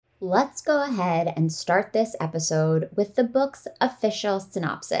Let's go ahead and start this episode with the book's official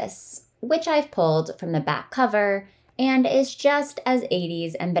synopsis, which I've pulled from the back cover and is just as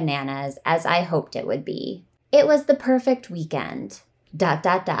 80s and bananas as I hoped it would be. It was the perfect weekend, ...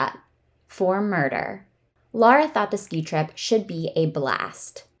 for murder. Laura thought the ski trip should be a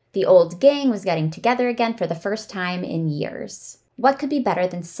blast. The old gang was getting together again for the first time in years. What could be better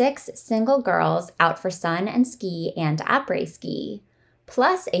than 6 single girls out for sun and ski and après-ski?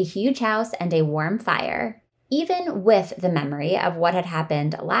 Plus a huge house and a warm fire. Even with the memory of what had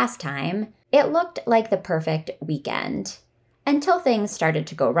happened last time, it looked like the perfect weekend. Until things started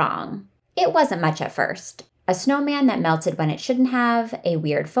to go wrong. It wasn't much at first. A snowman that melted when it shouldn't have, a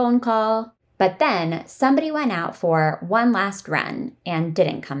weird phone call. But then somebody went out for one last run and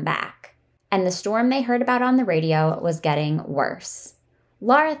didn't come back. And the storm they heard about on the radio was getting worse.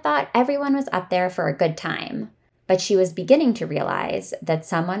 Laura thought everyone was up there for a good time. But she was beginning to realize that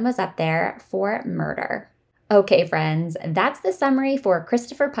someone was up there for murder. Okay, friends, that's the summary for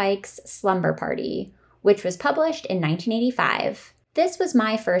Christopher Pike's Slumber Party, which was published in 1985. This was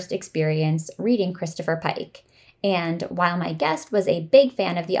my first experience reading Christopher Pike, and while my guest was a big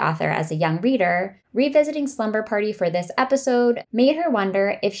fan of the author as a young reader, revisiting Slumber Party for this episode made her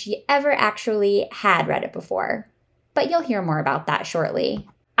wonder if she ever actually had read it before. But you'll hear more about that shortly.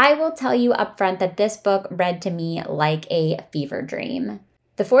 I will tell you up front that this book read to me like a fever dream.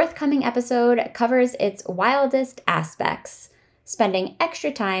 The forthcoming episode covers its wildest aspects, spending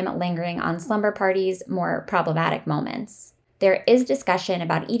extra time lingering on Slumber Party's more problematic moments. There is discussion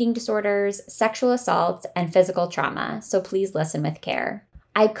about eating disorders, sexual assaults, and physical trauma, so please listen with care.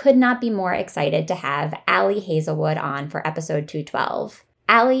 I could not be more excited to have Allie Hazelwood on for episode 212.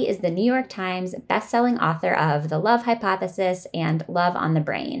 Allie is the New York Times best-selling author of The Love Hypothesis and Love on the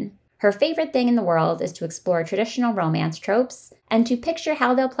Brain. Her favorite thing in the world is to explore traditional romance tropes and to picture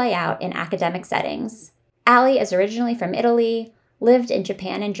how they'll play out in academic settings. Allie is originally from Italy, lived in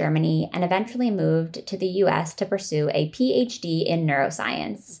Japan and Germany, and eventually moved to the US to pursue a PhD in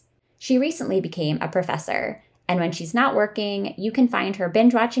neuroscience. She recently became a professor, and when she's not working, you can find her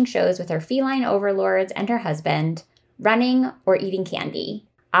binge-watching shows with her feline overlords and her husband, running, or eating candy.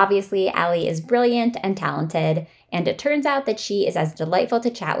 Obviously, Allie is brilliant and talented, and it turns out that she is as delightful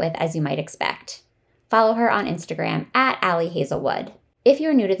to chat with as you might expect. Follow her on Instagram at Allie Hazelwood. If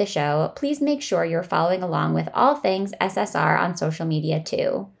you're new to the show, please make sure you're following along with all things SSR on social media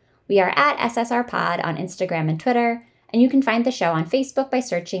too. We are at SSR Pod on Instagram and Twitter, and you can find the show on Facebook by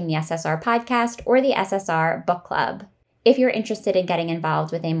searching the SSR Podcast or the SSR Book Club. If you're interested in getting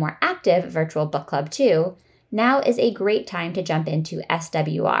involved with a more active virtual book club too, now is a great time to jump into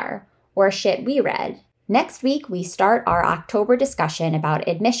SWR, or Shit We Read. Next week, we start our October discussion about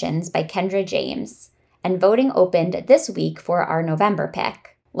Admissions by Kendra James, and voting opened this week for our November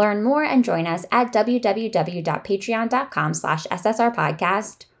pick. Learn more and join us at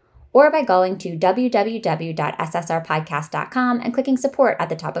www.patreon.com/ssrpodcast, or by going to www.ssrpodcast.com and clicking support at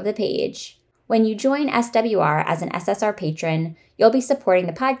the top of the page. When you join SWR as an SSR patron, you'll be supporting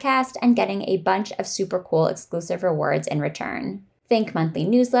the podcast and getting a bunch of super cool exclusive rewards in return. Think monthly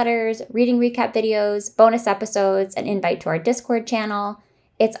newsletters, reading recap videos, bonus episodes, an invite to our Discord channel.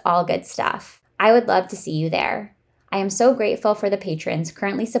 It's all good stuff. I would love to see you there. I am so grateful for the patrons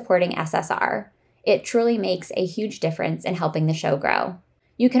currently supporting SSR. It truly makes a huge difference in helping the show grow.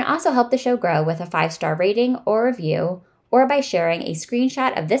 You can also help the show grow with a 5-star rating or review, or by sharing a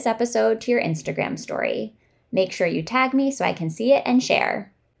screenshot of this episode to your Instagram story. Make sure you tag me so I can see it and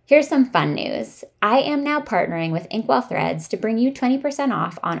share. Here's some fun news. I am now partnering with Inkwell Threads to bring you 20%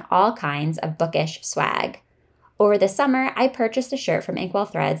 off on all kinds of bookish swag. Over the summer, I purchased a shirt from Inkwell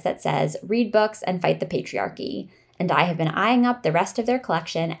Threads that says, "Read books and fight the patriarchy," and I have been eyeing up the rest of their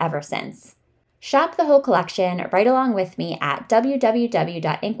collection ever since. Shop the whole collection right along with me at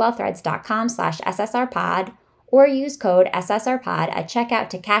www.inkwellthreads.com/ssrpod, or use code SSRPOD at checkout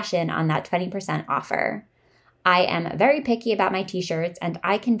to cash in on that 20% offer. I am very picky about my t-shirts, and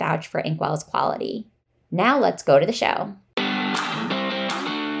I can vouch for Inkwell's quality. Now let's go to the show.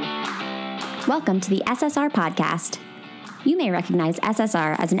 Welcome to the SSR Podcast. You may recognize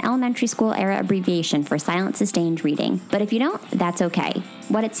SSR as an elementary school era abbreviation for silent sustained reading, but if you don't, that's okay.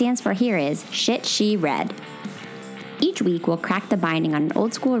 What it stands for here is Shit She Read. Each week, we'll crack the binding on an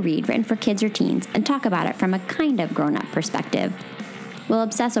old school read written for kids or teens and talk about it from a kind of grown-up perspective. We'll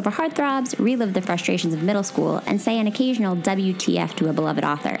obsess over heartthrobs, relive the frustrations of middle school, and say an occasional WTF to a beloved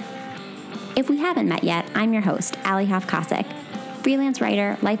author. If we haven't met yet, I'm your host, Allie Hoff-Kosick, freelance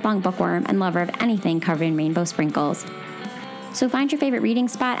writer, lifelong bookworm, and lover of anything covered in rainbow sprinkles. So find your favorite reading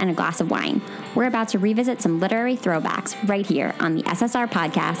spot and a glass of wine. We're about to revisit some literary throwbacks right here on the SSR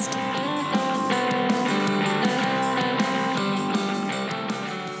podcast.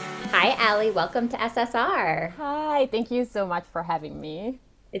 Hi, Allie. Welcome to SSR. Hi. Thank you so much for having me.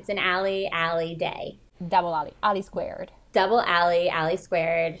 It's an Allie day. Double Allie. Allie squared. Double Allie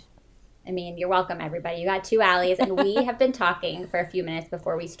squared. I mean, you're welcome, everybody. You got two Allies, and we have been talking for a few minutes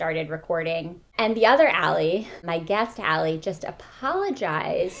before we started recording. And the other Allie, my guest Allie, just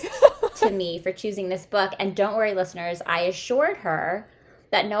apologized to me for choosing this book. And don't worry, listeners, I assured her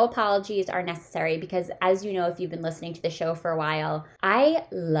that no apologies are necessary because, as you know, if you've been listening to the show for a while, I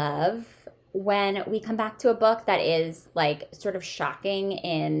love when we come back to a book that is like sort of shocking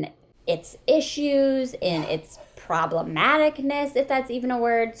in its issues, in its problematicness, if that's even a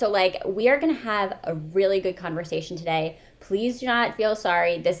word. So like, we are going to have a really good conversation today. Please do not feel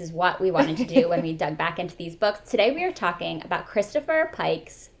sorry. This is what we wanted to do when we dug back into these books. Today we are talking about Christopher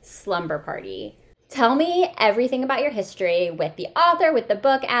Pike's Slumber Party. Tell me everything about your history with the author, with the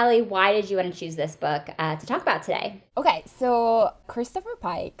book, Allie. Why did you want to choose this book to talk about today? Okay, so Christopher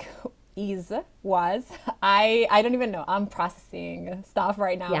Pike I don't even know. I'm processing stuff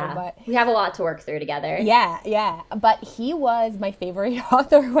right now. Yeah, but we have a lot to work through together. Yeah. But he was my favorite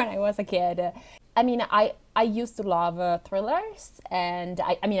author when I was a kid. I mean, I used to love thrillers, and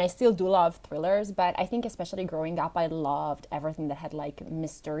I still do love thrillers, but I think especially growing up, I loved everything that had like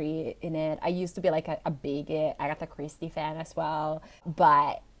mystery in it. I used to be like a big Agatha Christie fan as well,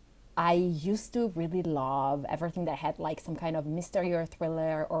 but I used to really love everything that had like some kind of mystery or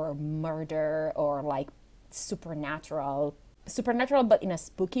thriller or murder or like supernatural, but in a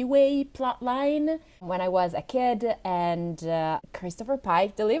spooky way plot line when I was a kid. And Christopher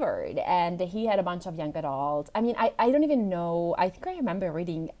Pike delivered, and he had a bunch of young adults. I mean, I don't even know. I think I remember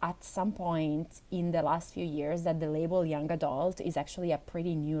reading at some point in the last few years that the label young adult is actually a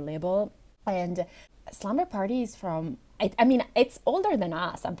pretty new label. And Slumber Party is from, I mean, it's older than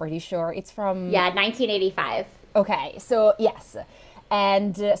us, I'm pretty sure. It's from... Yeah, 1985. Okay, so yes.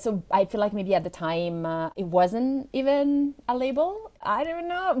 And so I feel like maybe at the time it wasn't even a label. I don't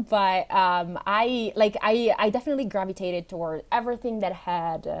know. But I definitely gravitated toward everything that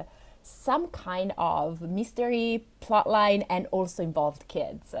had some kind of mystery plotline and also involved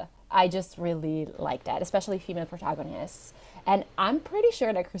kids. I just really like that, especially female protagonists. And I'm pretty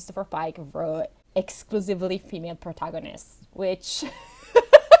sure that Christopher Pike wrote exclusively female protagonists, which...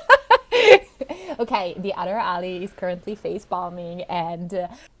 Okay, the other Allie is currently facepalming, and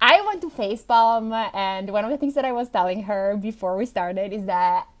I want to facepalm. And one of the things that I was telling her before we started is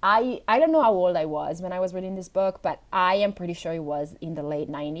that I don't know how old I was when I was reading this book, but I am pretty sure it was in the late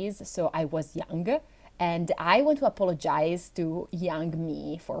 90s, so I was young. And I want to apologize to young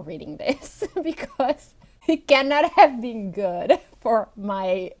me for reading this because it cannot have been good for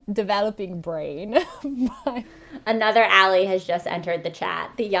my developing brain. But... Another Allie has just entered the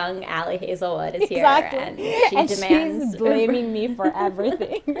chat. The young Allie Hazelwood is here. Exactly. And she demands... she's blaming me for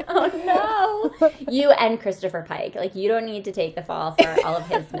everything. Oh, no. You and Christopher Pike. Like, you don't need to take the fall for all of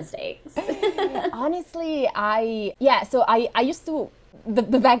his mistakes. Honestly, I used to...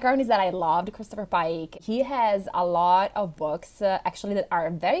 The background is that I loved Christopher Pike. He has a lot of books, actually, that are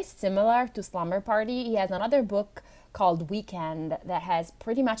very similar to Slumber Party. He has another book called Weekend that has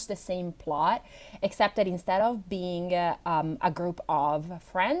pretty much the same plot, except that instead of being a group of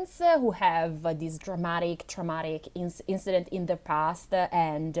friends who have this traumatic incident in the past,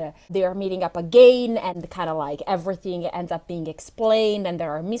 and they're meeting up again, and kind of like everything ends up being explained, and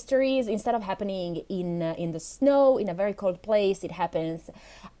there are mysteries. Instead of happening in the snow, in a very cold place, it happens.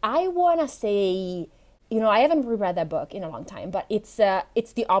 I want to say... I haven't reread that book in a long time, but it's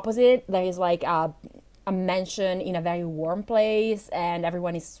the opposite. There is like a mansion in a very warm place, and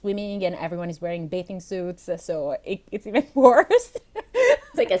everyone is swimming, and everyone is wearing bathing suits, so it's even worse.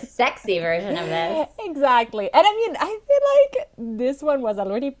 It's like a sexy version of this. Exactly. And I mean, I feel like this one was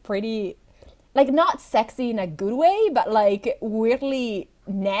already pretty, like, not sexy in a good way, but like weirdly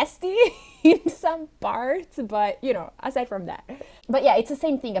nasty in some parts, but aside from that. But yeah, it's the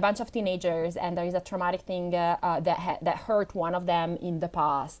same thing, a bunch of teenagers, and there is a traumatic thing that hurt one of them in the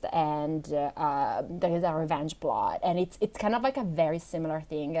past, and there is a revenge plot, and it's kind of like a very similar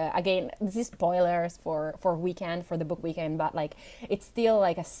thing. Again, this is spoilers for Weekend, for the book Weekend, but like it's still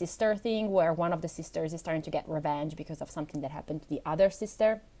like a sister thing where one of the sisters is starting to get revenge because of something that happened to the other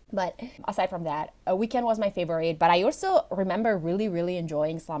sister. But aside from that, Weekend was my favorite. But I also remember really, really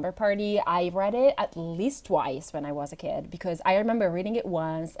enjoying Slumber Party. I read it at least twice when I was a kid, because I remember reading it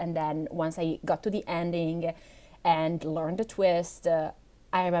once, and then once I got to the ending and learned the twist,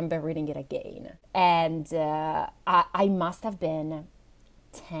 I remember reading it again. And I must have been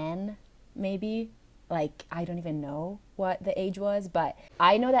 10 maybe. Like, I don't even know what the age was, but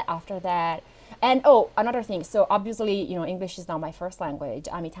I know that after that, and another thing. So obviously, English is not my first language.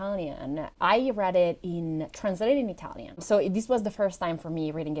 I'm Italian. I read it translated in Italian. So this was the first time for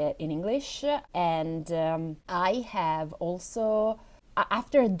me reading it in English. And I have also,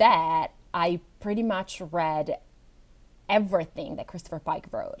 after that, I pretty much read everything that Christopher Pike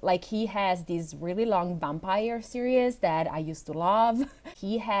wrote. Like, he has this really long vampire series that I used to love.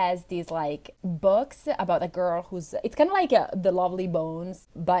 He has these like books about a girl it's kind of like The Lovely Bones,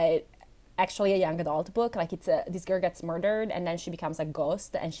 but actually a young adult book. Like, this girl gets murdered and then she becomes a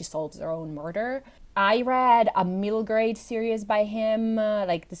ghost and she solves her own murder. I read a middle grade series by him,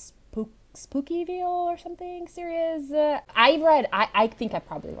 like the Spookyville or something series. I think I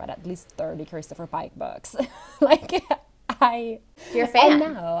probably read at least 30 Christopher Pike books. Like, You're a fan.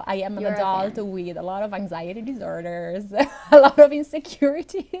 And now I am an adult with a lot of anxiety disorders, a lot of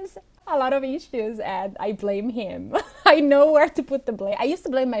insecurities, a lot of issues, and I blame him. I know where to put the blame. I used to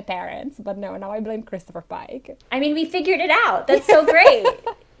blame my parents, but no, now I blame Christopher Pike. I mean, we figured it out. That's so great.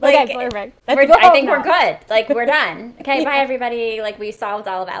 Okay, perfect. I think we're good. Like, we're done. Okay, bye everybody. Like, we solved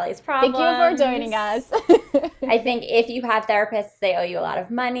all of Allie's problems. Thank you for joining us. I think if you have therapists, they owe you a lot of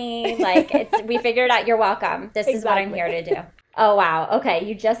money. Like, we figured out. You're welcome. This is what I'm here to do. Oh, wow. Okay,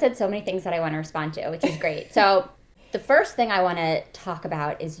 you just said so many things that I want to respond to, which is great. So the first thing I want to talk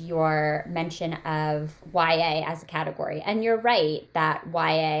about is your mention of YA as a category. And you're right that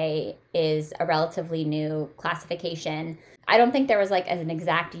YA is a relatively new classification. I don't think there was like an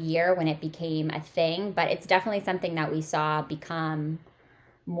exact year when it became a thing, but it's definitely something that we saw become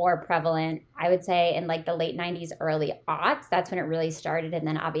more prevalent, I would say, in like the late 90s, early aughts. That's when it really started. And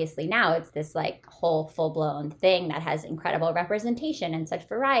then obviously now it's this like whole full-blown thing that has incredible representation and such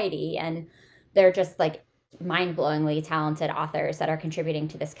variety. And they're just like mind-blowingly talented authors that are contributing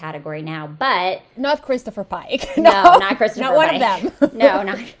to this category now. But not Christopher Pike. No, not Christopher Pike. Not one of them. No,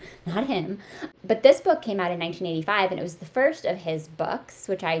 not him. But this book came out in 1985, and it was the first of his books,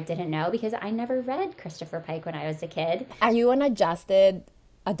 which I didn't know because I never read Christopher Pike when I was a kid. Are you an adjusted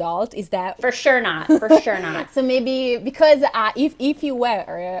adult? Is that for sure not? So maybe because if you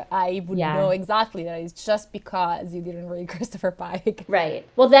were, I would know exactly that it's just because you didn't read Christopher Pike. Right.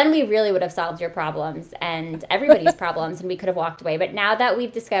 Well, then we really would have solved your problems and everybody's problems, and we could have walked away. But now that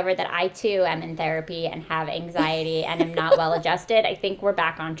we've discovered that I too am in therapy and have anxiety and am not well adjusted, I think we're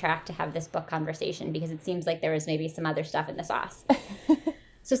back on track to have this book conversation because it seems like there was maybe some other stuff in the sauce.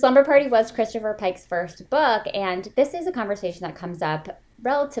 So Slumber Party was Christopher Pike's first book, and this is a conversation that comes up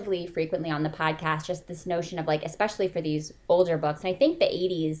relatively frequently on the podcast, just this notion of like, especially for these older books. And I think the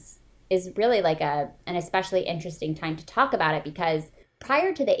 80s is really like an especially interesting time to talk about it because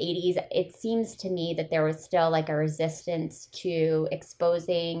prior to the 80s, it seems to me that there was still like a resistance to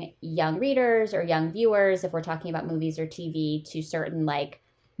exposing young readers or young viewers, if we're talking about movies or TV, to certain like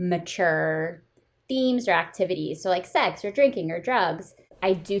mature themes or activities. So like sex or drinking or drugs.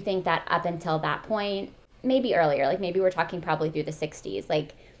 I do think that up until that point, maybe earlier, like maybe we're talking probably through the 60s,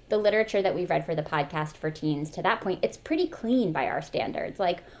 like the literature that we've read for the podcast for teens to that point, it's pretty clean by our standards.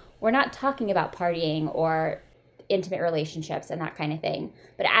 Like, we're not talking about partying or intimate relationships and that kind of thing.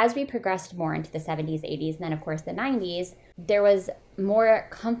 But as we progressed more into the 70s, 80s, and then of course the 90s, there was more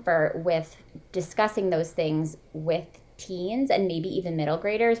comfort with discussing those things with teens and maybe even middle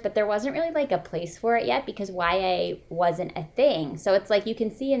graders, but there wasn't really like a place for it yet because YA wasn't a thing. So it's like you can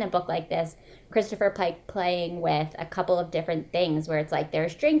see in a book like this, Christopher Pike playing with a couple of different things where it's like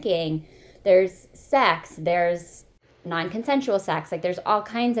there's drinking, there's sex, there's non-consensual sex, like there's all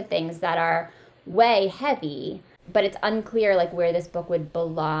kinds of things that are way heavy, but it's unclear like where this book would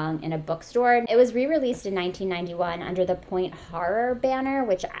belong in a bookstore. It was re-released in 1991 under the Point Horror banner,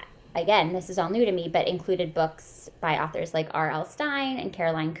 which again, this is all new to me, but included books by authors like R.L. Stine and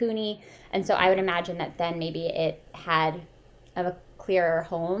Caroline Cooney. And so I would imagine that then maybe it had a clearer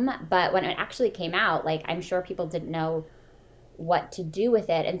home. But when it actually came out, like I'm sure people didn't know what to do with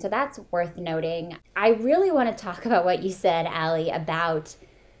it. And so that's worth noting. I really want to talk about what you said, Allie, about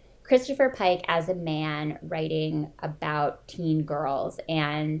Christopher Pike as a man writing about teen girls.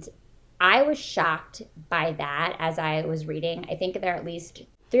 And I was shocked by that as I was reading. I think there are at least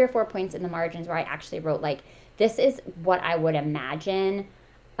 3 or 4 points in the margins where I actually wrote like, this is what I would imagine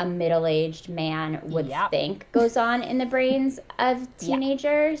a middle-aged man would think goes on in the brains of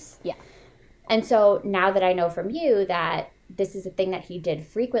teenagers. Yeah. And so now that I know from you that this is a thing that he did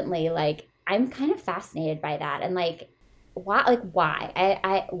frequently, like I'm kind of fascinated by that. And like, why? Like,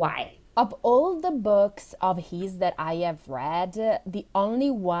 why? Why? Of all the books of his that I have read, the only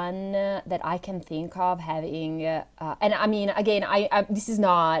one that I can think of having, and I mean, again, I this is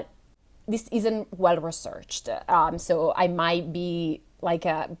not this isn't well researched. So I might be like,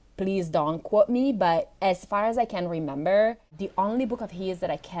 please don't quote me, but as far as I can remember, the only book of his that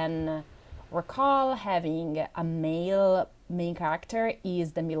I can recall having a male main character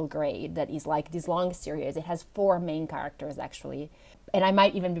is The Middle Grade, that is like this long series. It has 4 main characters actually, and I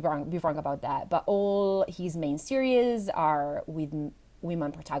might even be wrong about that, but all his main series are with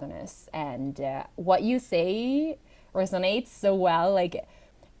women protagonists. And what you say resonates so well. Like,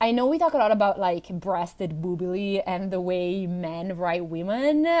 I know we talk a lot about like breasted boobily and the way men write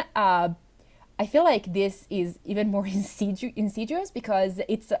women. I feel like this is even more insidious because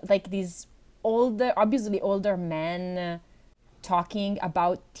it's like these obviously older men talking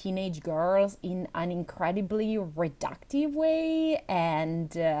about teenage girls in an incredibly reductive way,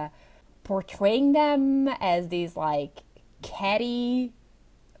 and portraying them as these like catty,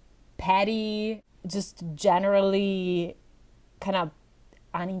 petty, just generally kind of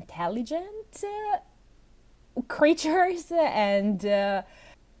unintelligent creatures. And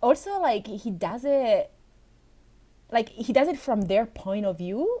also like he does it from their point of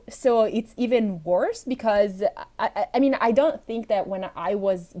view, so it's even worse because I mean, I don't think that when I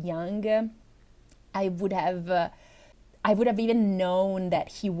was young I would have even known that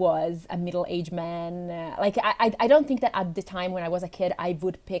he was a middle-aged man. Like I don't think that at the time when I was a kid I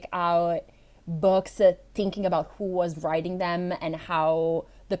would pick out books thinking about who was writing them and how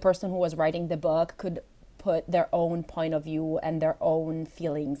the person who was writing the book could put their own point of view and their own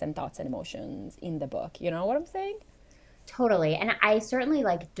feelings and thoughts and emotions in the book. You know what I'm saying? Totally. And I certainly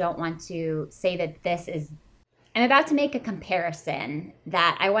like don't want to say that this is, I'm about to make a comparison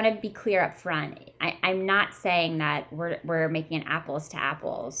that I want to be clear up front. I'm not saying that we're making an apples to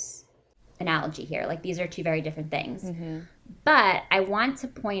apples analogy here. Like, these are 2 very different things. Mm-hmm. But I want to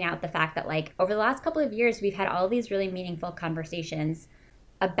point out the fact that like over the last couple of years, we've had all these really meaningful conversations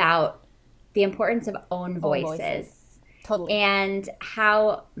about the importance of own voices. Totally. And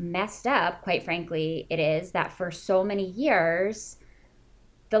how messed up, quite frankly, it is that for so many years,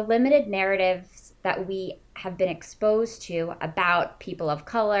 the limited narratives that we have been exposed to about people of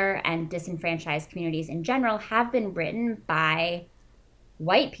color and disenfranchised communities in general have been written by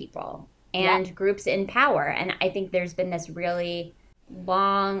white people and groups in power. And I think there's been this really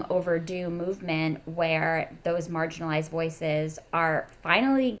long overdue movement where those marginalized voices are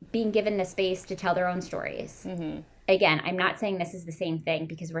finally being given the space to tell their own stories. Mm-hmm. Again, I'm not saying this is the same thing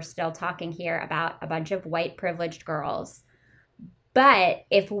because we're still talking here about a bunch of white privileged girls. But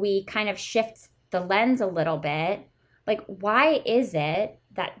if we kind of shift the lens a little bit, like, why is it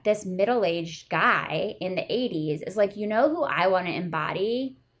that this middle-aged guy in the 80s is like, you know who I want to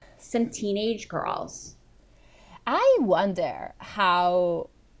embody? Some teenage girls. I wonder how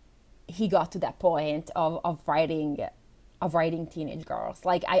he got to that point of writing teenage girls.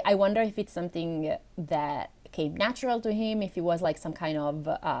 Like, I wonder if it's something that came natural to him, if it was like some kind of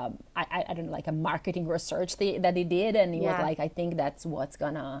I don't know, like a marketing research that he did, and he was like, I think that's what's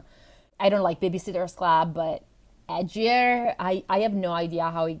gonna, I don't like Babysitter's Club, but edgier. I have no idea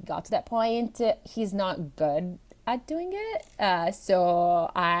how he got to that point. He's not good at doing it, so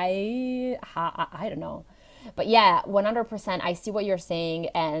I don't know. But yeah, 100%, I see what you're saying,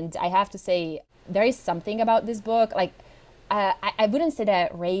 and I have to say there is something about this book. Like, I wouldn't say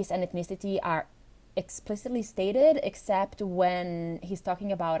that race and ethnicity are explicitly stated, except when he's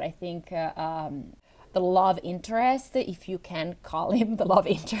talking about, I think, the love interest, if you can call him the love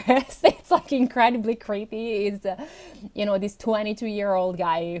interest. It's like incredibly creepy. Is this 22-year-old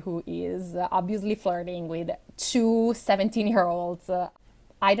guy who is obviously flirting with 2 17-year-olds.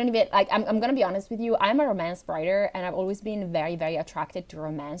 I don't even, like, I'm going to be honest with you. I'm a romance writer, and I've always been very, very attracted to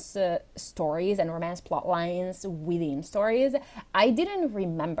romance stories and romance plot lines within stories. I didn't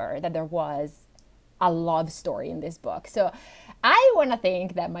remember that there was a love story in this book. So I want to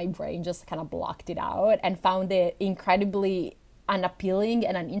think that my brain just kind of blocked it out and found it incredibly unappealing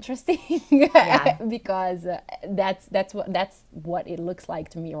and uninteresting. Because that's what it looks like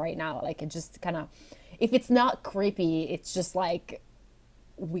to me right now. Like, it just kind of, if it's not creepy, it's just like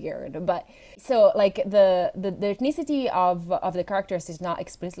weird. But so like the ethnicity of the characters is not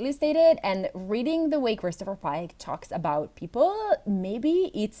explicitly stated, and reading the way Christopher Pike talks about people,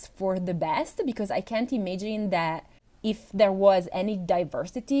 maybe it's for the best, because I can't imagine that if there was any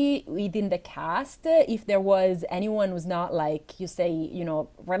diversity within the cast, if there was anyone who's not, like you say,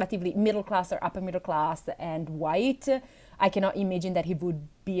 relatively middle class or upper middle class and white, I cannot imagine that he would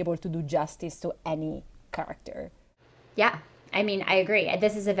be able to do justice to any character. Yeah. I mean, I agree.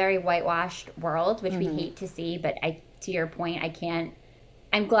 This is a very whitewashed world, which we hate to see. But to your point, I can't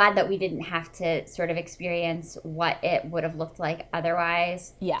I'm glad that we didn't have to sort of experience what it would have looked like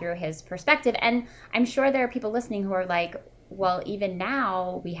otherwise through his perspective. And I'm sure there are people listening who are like, well, even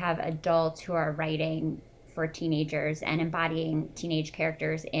now we have adults who are writing for teenagers and embodying teenage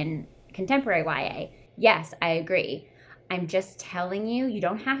characters in contemporary YA. Yes, I agree. I'm just telling you, you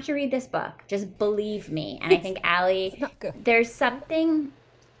don't have to read this book. Just believe me. And I think, Allie, there's something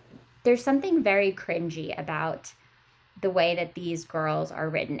very cringy about the way that these girls are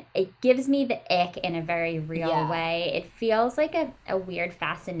written. It gives me the ick in a very real way. It feels like a weird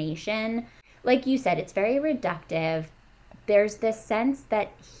fascination. Like you said, it's very reductive. There's this sense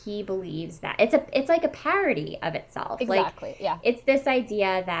that he believes that it's like a parody of itself. Exactly. Like, it's this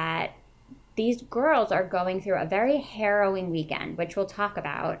idea that these girls are going through a very harrowing weekend, which we'll talk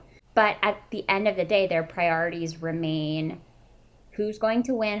about. But at the end of the day, their priorities remain who's going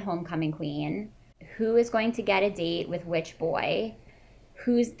to win homecoming queen, who is going to get a date with which boy,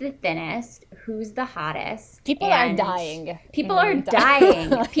 who's the thinnest, who's the hottest. People are dying. People are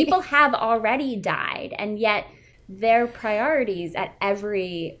dying. People have already died. And yet their priorities at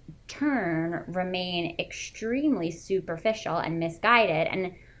every turn remain extremely superficial and misguided.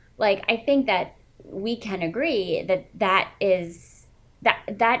 And like, I think that we can agree that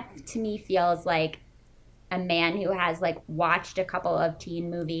to me feels like a man who has like watched a couple of teen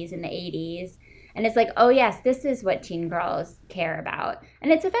movies in the 80s and it's like, oh yes, this is what teen girls care about.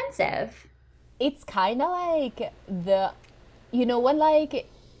 And it's offensive. It's kind of like when like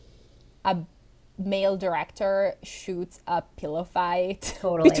a male director shoots a pillow fight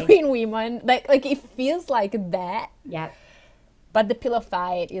between women, like it feels like that. Yeah. But the pillow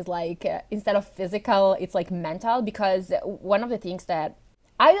fight is like, instead of physical, it's like mental, because one of the things that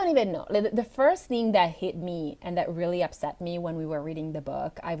I don't even know, the first thing that hit me and that really upset me when we were reading the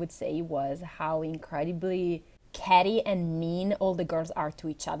book, I would say, was how incredibly catty and mean all the girls are to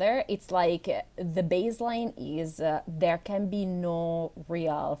each other. It's like the baseline is there can be no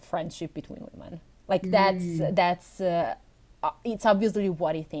real friendship between women. Like that's it's obviously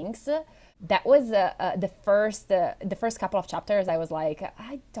what he thinks. That was the first couple of chapters. I was like,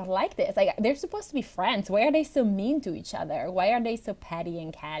 I don't like this. Like, they're supposed to be friends. Why are they so mean to each other? Why are they so petty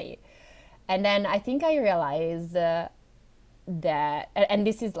and catty? And then I think I realized that, and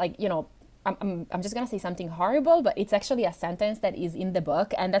this is like, I'm just gonna say something horrible, but it's actually a sentence that is in the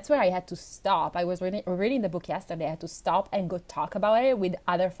book, and that's where I had to stop. I was reading the book yesterday. I had to stop and go talk about it with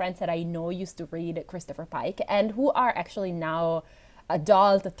other friends that I know used to read Christopher Pike and who are actually now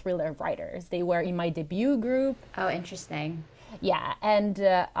adult thriller writers. They were in my debut group. Oh, interesting. Yeah, and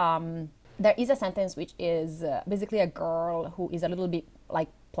there is a sentence which is basically a girl who is a little bit like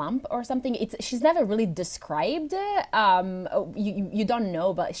plump or something. She's never really described. You don't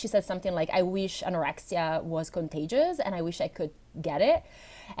know, but she says something like, I wish anorexia was contagious and I wish I could get it.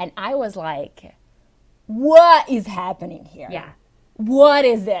 And I was like, what is happening here? Yeah. What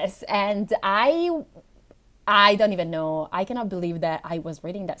is this? And I don't even know. I cannot believe that I was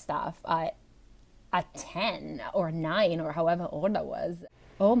reading that stuff at 10 or 9 or however old I was.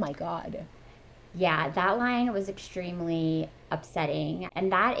 Oh my God. Yeah, that line was extremely upsetting. And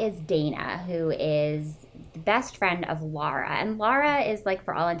that is Dana, who is the best friend of Laura. And Laura is, like,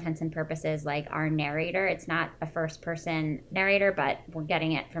 for all intents and purposes, like our narrator. It's not a first person narrator, but we're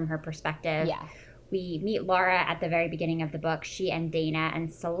getting it from her perspective. Yeah. We meet Laura at the very beginning of the book. She and Dana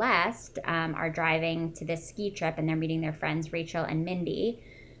and Celeste are driving to this ski trip, and they're meeting their friends Rachel and Mindy.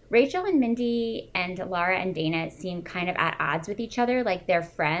 Rachel and Mindy and Laura and Dana seem kind of at odds with each other. Like, they're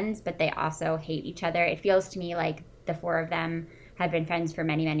friends, but they also hate each other. It feels to me like the four of them had been friends for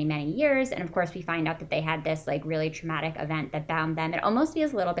many, many, many years. And of course, we find out that they had this like really traumatic event that bound them. It almost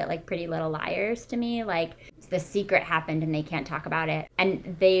feels a little bit like Pretty Little Liars to me. Like, the secret happened and they can't talk about it.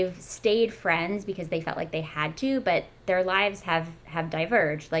 And they've stayed friends because they felt like they had to, but their lives have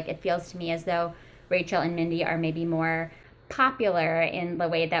diverged. Like, it feels to me as though Rachel and Mindy are maybe more popular in the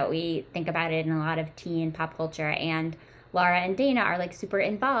way that we think about it in a lot of teen pop culture, and Laura and Dana are like super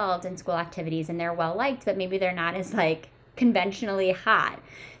involved in school activities and they're well liked, but maybe they're not as like conventionally hot.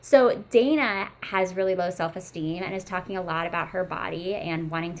 So Dana has really low self-esteem and is talking a lot about her body and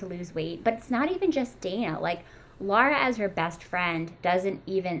wanting to lose weight, but it's not even just Dana. Like, Laura, as her best friend, doesn't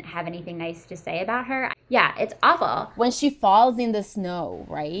even have anything nice to say about her. Yeah, it's awful. When she falls in the snow,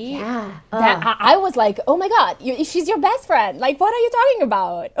 right? Yeah. I was like, oh my God, she's your best friend. Like, what are you talking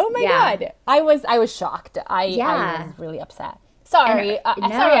about? Oh my God. I was shocked. I was really upset. Sorry, No, sorry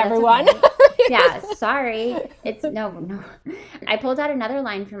that's everyone. okay. Yeah, sorry. It's no. I pulled out another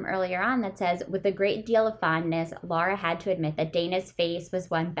line from earlier on that says, with a great deal of fondness, Laura had to admit that Dana's face was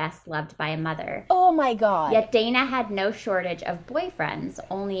one best loved by a mother. Oh my God. Yet Dana had no shortage of boyfriends,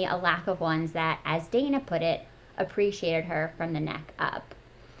 only a lack of ones that, as Dana put it, appreciated her from the neck up.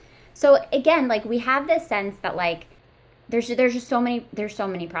 So again, like, we have this sense that, like, there's just so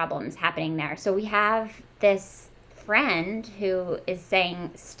many problems happening there. So we have this friend who is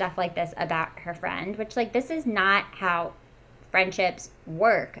saying stuff like this about her friend, which, like, this is not how friendships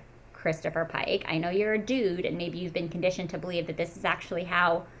work, Christopher Pike. I know you're a dude and maybe you've been conditioned to believe that this is actually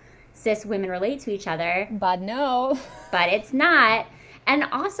how cis women relate to each other. But no. But it's not. And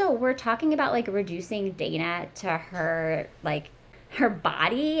also, we're talking about, like, reducing Dana to her, like, her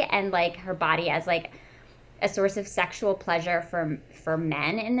body, and, like, her body as, like, a source of sexual pleasure for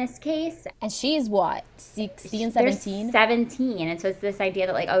men in this case. And she's what, 16, 17? 17. And so it's this idea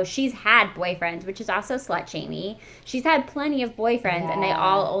that, like, oh, she's had boyfriends, which is also slut-shamey. She's had plenty of boyfriends, and they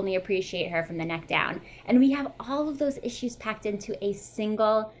all only appreciate her from the neck down. And we have all of those issues packed into a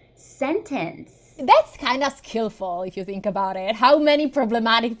single sentence. That's kind of skillful if you think about it. How many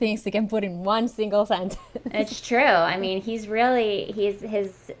problematic things you can put in one single sentence. It's true. I mean, his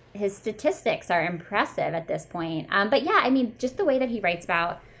statistics are impressive at this point. But yeah, I mean, just the way that he writes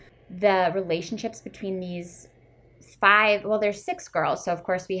about the relationships between these there's 6 girls. So of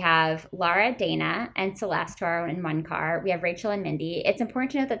course we have Laura, Dana, and Celeste, who are in one car. We have Rachel and Mindy. It's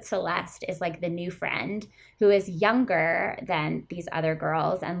important to note that Celeste is, like, the new friend who is younger than these other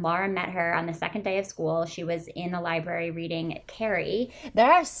girls. And Laura met her on the second day of school. She was in the library reading Carrie.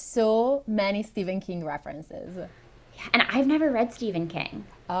 There are so many Stephen King references. Yeah, and I've never read Stephen King.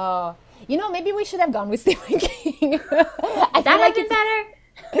 Oh, maybe we should have gone with Stephen King. That would have been better.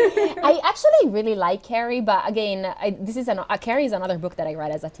 I actually really like Carrie, but again, Carrie is another book that I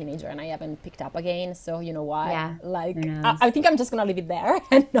read as a teenager and I haven't picked up again. So you know what? Yeah. Like, I think I'm just gonna leave it there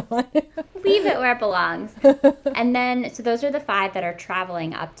and not leave it where it belongs. And then, so those are the 5 that are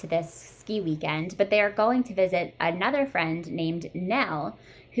traveling up to this ski weekend, but they are going to visit another friend named Nell,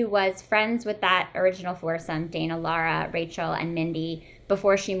 who was friends with that original foursome, Dana, Laura, Rachel, and Mindy,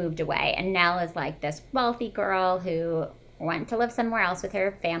 before she moved away. And Nell is, like, this wealthy girl who went to live somewhere else with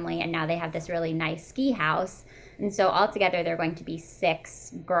her family, and now they have this really nice ski house. And so altogether, they're going to be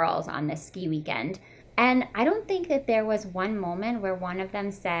 6 girls on this ski weekend. And I don't think that there was one moment where one of them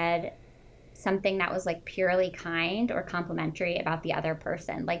said something that was, like, purely kind or complimentary about the other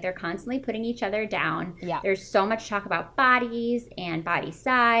person. Like, they're constantly putting each other down. Yeah. There's so much talk about bodies and body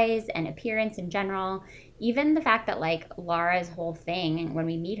size and appearance in general. Even the fact that, like, Laura's whole thing when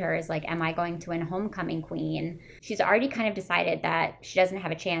we meet her is, like, am I going to win homecoming queen? She's already kind of decided that she doesn't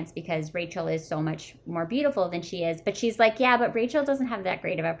have a chance because Rachel is so much more beautiful than she is. But she's like, yeah, but Rachel doesn't have that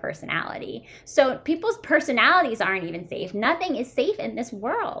great of a personality. So people's personalities aren't even safe. Nothing is safe in this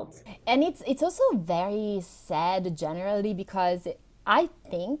world. And it's also very sad generally because I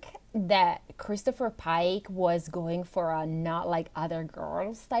think that Christopher Pike was going for a not like other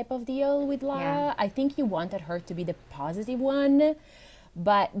girls type of deal with Laura. Yeah. I think he wanted her to be the positive one.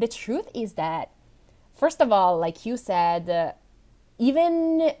 But the truth is that, first of all, like you said,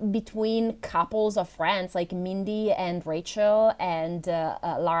 even between couples of friends like Mindy and Rachel and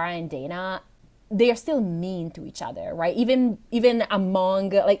Laura and Dana, they are still mean to each other, right? Even among,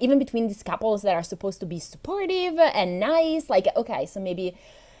 like, even between these couples that are supposed to be supportive and nice, like, okay, so maybe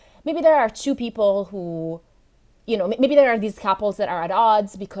there are 2 people who, maybe there are these couples that are at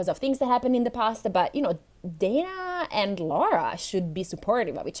odds because of things that happened in the past, but, Dana and Laura should be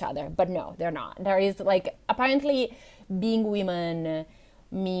supportive of each other, but no, they're not. There is, like, apparently being women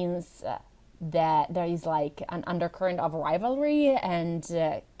means that there is, like, an undercurrent of rivalry and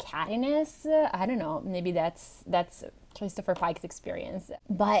cattiness. I don't know, maybe that's Christopher Pike's experience.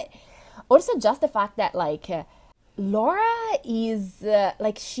 But also just the fact that, like, Laura is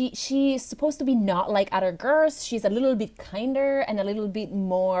like she's supposed to be not like other girls. She's a little bit kinder and a little bit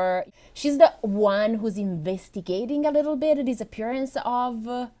more. She's the one who's investigating a little bit the disappearance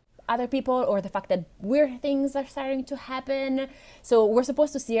of other people or the fact that weird things are starting to happen. So we're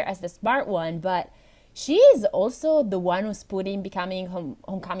supposed to see her as the smart one, but she is also the one who's becoming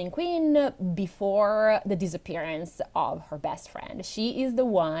homecoming queen before the disappearance of her best friend. She is the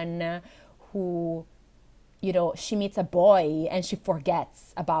one who, she meets a boy and she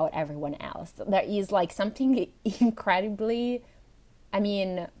forgets about everyone else. There is, like, something incredibly,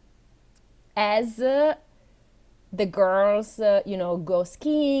 as the girls, go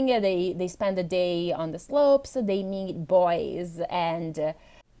skiing, they spend the day on the slopes, they meet boys, and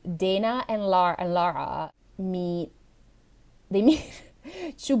Dana and Laura meet they meet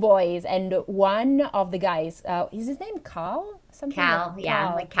two boys, and one of the guys, is his name Cal? Something Cal, like yeah,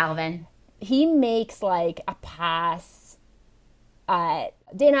 Cal. like Calvin. He makes like a pass at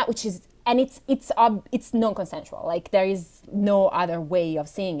Dana, which is, and it's non-consensual. Like there is no other way of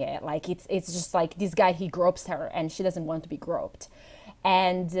seeing it. Like it's just like this guy, he gropes her and she doesn't want to be groped.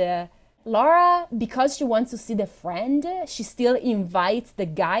 And Laura, because she wants to see the friend, she still invites the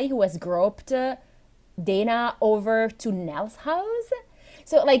guy who has groped Dana over to Nell's house.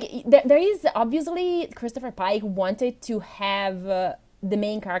 So like there is obviously Christopher Pike wanted to have the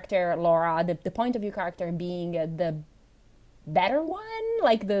main character Laura, the point of view character, being the better one,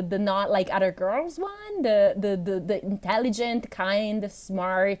 like the not like other girls one, the intelligent, kind,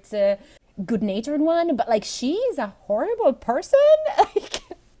 smart, good-natured one. But like she's a horrible person. Like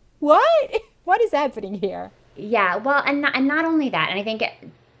what is happening here? Yeah, well, and not only that, and I think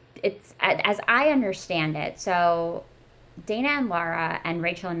it's as I understand it. So Dana and Laura and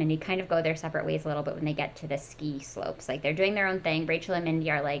Rachel and Mindy kind of go their separate ways a little bit when they get to the ski slopes. Like they're doing their own thing. Rachel and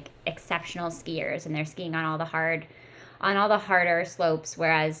Mindy are like exceptional skiers, and they're skiing on all the harder slopes,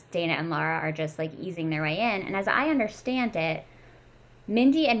 whereas Dana and Laura are just like easing their way in. And as I understand it,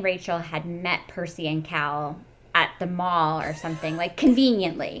 Mindy and Rachel had met Percy and Cal at the mall or something, like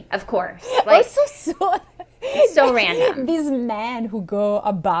conveniently, of course. Like so random. These men who go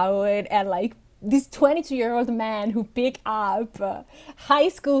about and like this 22-year-old man who pick up high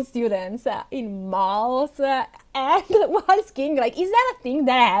school students in malls and while skiing. Like, is that a thing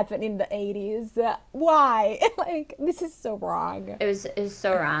that happened in the 80s? Why? Like, this is so wrong. It was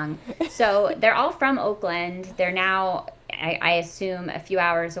so wrong. So they're all from Oakland. They're now, I assume, a few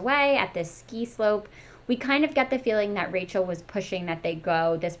hours away at this ski slope. We kind of get the feeling that Rachel was pushing that they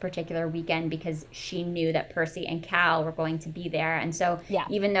go this particular weekend because she knew that Percy and Cal were going to be there. And so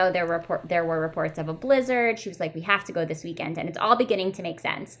even though there were reports of a blizzard, she was like, we have to go this weekend. And it's all beginning to make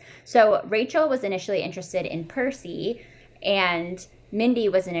sense. So Rachel was initially interested in Percy, and Mindy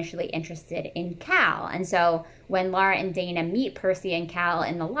was initially interested in Cal. And so when Laura and Dana meet Percy and Cal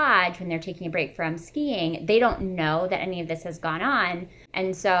in the lodge when they're taking a break from skiing, they don't know that any of this has gone on.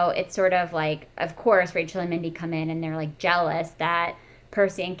 And so it's sort of like, of course, Rachel and Mindy come in and they're like jealous that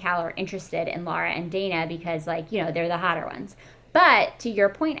Percy and Cal are interested in Laura and Dana because, like, you know, they're the hotter ones. But to your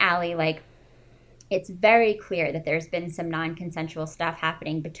point, Allie, like, it's very clear that there's been some non-consensual stuff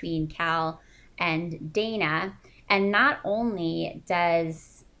happening between Cal and Dana. And not only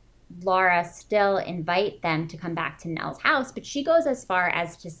does Laura still invite them to come back to Nell's house, but she goes as far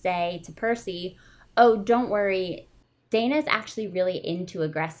as to say to Percy, oh, don't worry, Dana's actually really into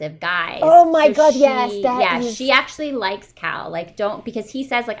aggressive guys. Oh my God, yes. She actually likes Cal. Like, because he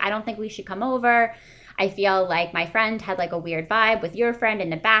says, like, I don't think we should come over. I feel like my friend had like a weird vibe with your friend in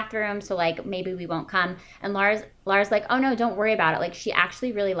the bathroom, so like maybe we won't come. And Laura's like, oh no, don't worry about it. Like, she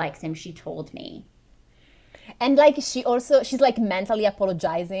actually really likes him. She told me. And like she's like mentally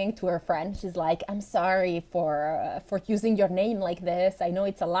apologizing to her friend. She's like, I'm sorry for using your name like this. I know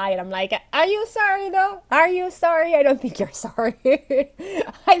it's a lie. And I'm like, are you sorry though? Are you sorry? I don't think you're sorry.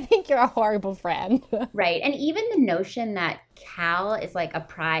 I think you're a horrible friend. Right. And even the notion that Cal is like a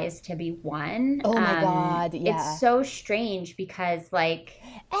prize to be won. Oh my God, yeah. It's so strange because like...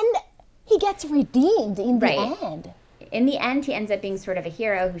 And he gets redeemed in the end. In the end, he ends up being sort of a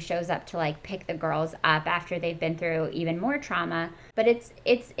hero who shows up to like pick the girls up after they've been through even more trauma. But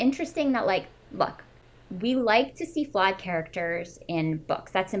it's interesting that, like, look, we like to see flawed characters in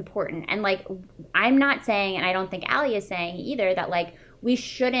books. That's important. And like, I'm not saying, and I don't think Allie is saying either, that like we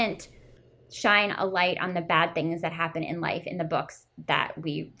shouldn't shine a light on the bad things that happen in life in the books that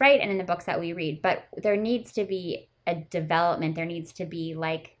we write and in the books that we read. But there needs to be a development. There needs to be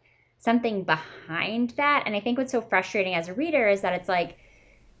like something behind that. And I think what's so frustrating as a reader is that it's like,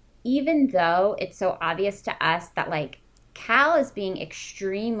 even though it's so obvious to us that like Cal is being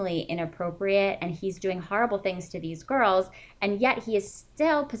extremely inappropriate and he's doing horrible things to these girls, and yet he is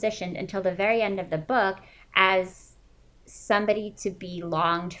still positioned until the very end of the book as somebody to be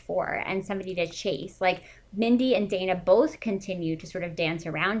longed for and somebody to chase. Like, Mindy and Dana both continue to sort of dance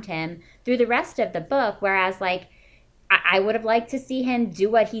around him through the rest of the book, whereas like I would have liked to see him do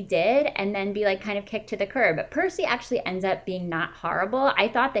what he did and then be like kind of kicked to the curb. But Percy actually ends up being not horrible. I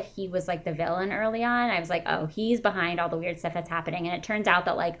thought that he was like the villain early on. I was like, oh, he's behind all the weird stuff that's happening. And it turns out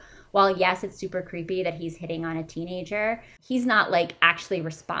that like, while yes, it's super creepy that he's hitting on a teenager, he's not like actually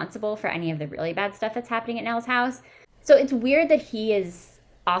responsible for any of the really bad stuff that's happening at Nell's house. So it's weird that he is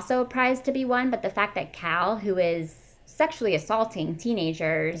also a prize to be won. But the fact that Cal, who is sexually assaulting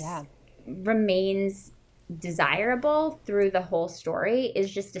teenagers, remains desirable through the whole story is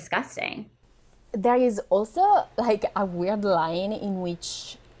just disgusting. there is also like a weird line in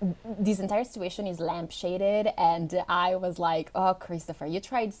which this entire situation is lampshaded, and I was like, oh, Christopher, you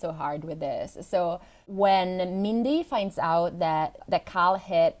tried so hard with this. So when Mindy finds out that Carl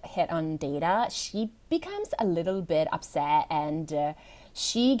hit on Data, she becomes a little bit upset, and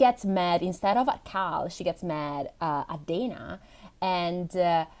she gets mad. Instead of at Carl, she gets mad at Dana. And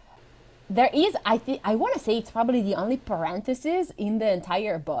there is, I want to say it's probably the only parenthesis in the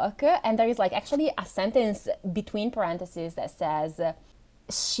entire book, and there is like actually a sentence between parentheses that says,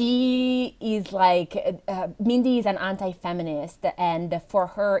 she is like, Mindy is an anti-feminist, and for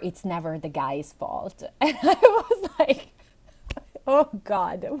her, it's never the guy's fault. And I was like, oh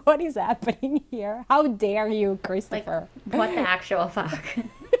God, what is happening here? How dare you, Christopher? Like, what the actual fuck?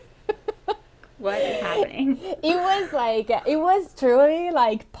 What is happening? It was truly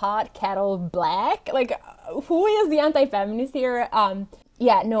like pot kettle black. Like, who is the anti-feminist here?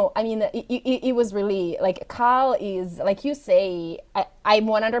 Yeah, no, I mean, it was really, like, Carl is, like you say, I'm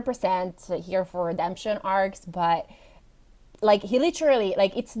 100% here for redemption arcs, but, like, he literally,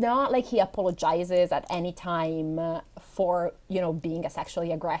 like, it's not like he apologizes at any time for, being a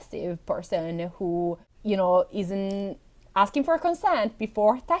sexually aggressive person who, isn't asking for consent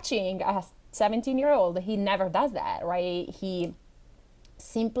before touching a 17-year-old. He never does that, right? He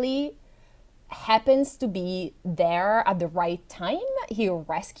simply happens to be there at the right time. He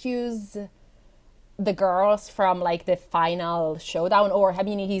rescues the girls from like the final showdown, or I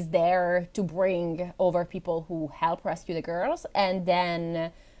mean, he's there to bring over people who help rescue the girls, and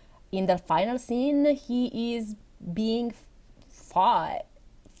then in the final scene he is being fought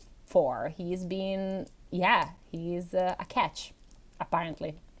for. He's a catch,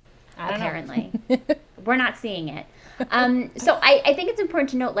 apparently. Apparently. We're not seeing it. So I think it's important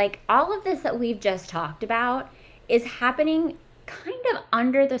to note, like, all of this that we've just talked about is happening kind of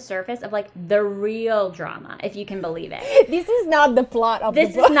under the surface of, like, the real drama, if you can believe it. This is not the plot of the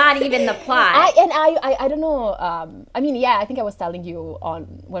book. This is not even the plot. I don't know. I mean, yeah, I think I was telling you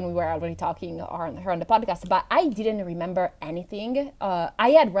when we were already talking here on the podcast, but I didn't remember anything. I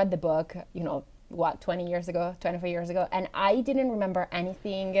had read the book, 25 years ago, and I didn't remember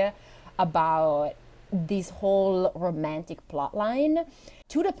anything about this whole romantic plot line,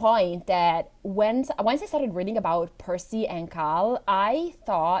 to the point that once I started reading about Percy and Carl, I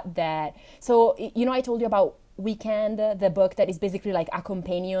thought that, so, I told you about Weekend, the book that is basically like a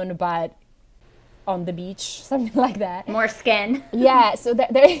companion, but on the beach, something like that. More skin. Yeah, so there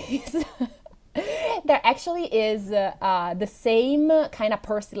is... There actually is the same kind of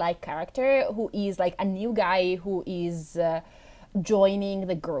Percy-like character who is like a new guy who is joining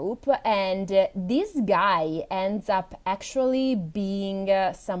the group, and this guy ends up actually being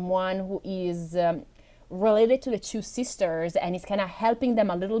someone who is related to the two sisters, and he's kind of helping them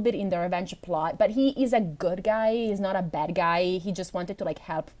a little bit in the revenge plot, but he is a good guy. He's not a bad guy. He just wanted to like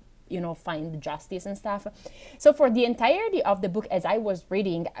help find justice and stuff. So for the entirety of the book, as I was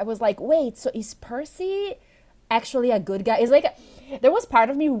reading, I was like, wait, so is Percy actually a good guy? It's like, there was part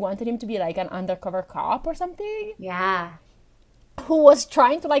of me who wanted him to be like an undercover cop or something. Yeah. Who was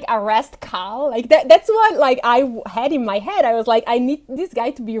trying to like arrest Carl. Like that's what like I had in my head. I was like, I need this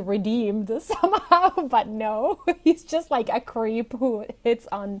guy to be redeemed somehow, but no, he's just like a creep who hits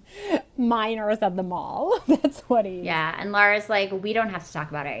on minors at the mall. That's what he is. Yeah, and Laura's like, we don't have to talk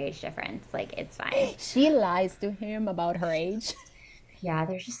about our age difference. Like, it's fine. She lies to him about her age. Yeah,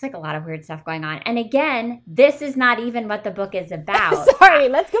 there's just like a lot of weird stuff going on. And again, this is not even what the book is about. Sorry,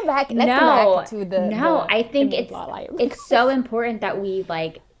 let's go back. Let's go back to the I think it's so important that we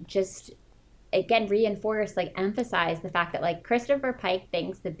like just again reinforce, like emphasize the fact that like Christopher Pike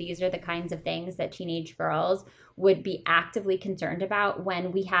thinks that these are the kinds of things that teenage girls would be actively concerned about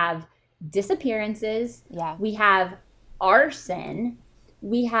when we have disappearances, we have arson,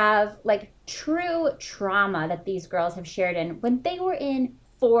 we have like true trauma that these girls have shared in when they were in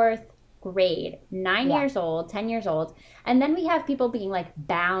 4th grade, 9 years old, 10 years old. And then we have people being like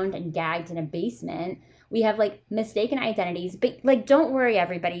bound and gagged in a basement. We have like mistaken identities. But like, don't worry,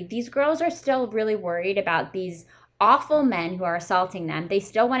 everybody. These girls are still really worried about these awful men who are assaulting them. They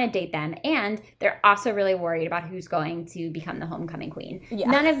still want to date them. And they're also really worried about who's going to become the homecoming queen.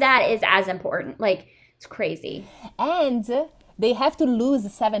 Yeah. None of that is as important. Like, it's crazy. And they have to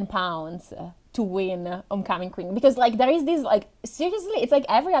lose 7 pounds to win homecoming queen, because like there is this like seriously, it's like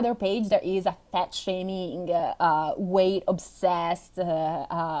every other page there is a fat shaming, weight obsessed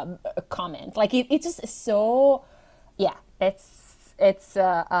comment. Like it's just so, it's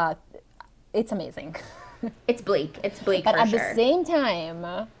amazing. It's bleak. It's bleak. But for at sure. the same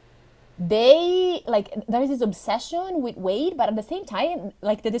time, they like there's this obsession with weight, but at the same time,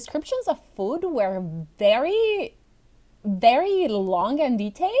 like the descriptions of food were very, very long and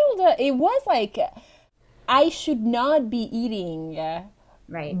detailed. It was like I should not be eating,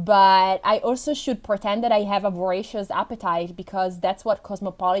 Right. but I also should pretend that I have a voracious appetite because that's what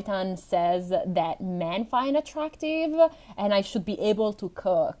Cosmopolitan says that men find attractive, and I should be able to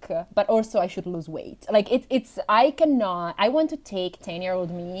cook, but also I should lose weight. Like it's I cannot. I want to take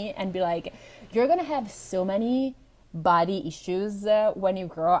 10-year-old me and be like, you're gonna have so many body issues when you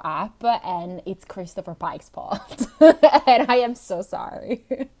grow up, and it's Christopher Pike's fault, and I am so sorry.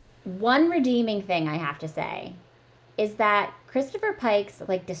 One redeeming thing I have to say is that Christopher Pike's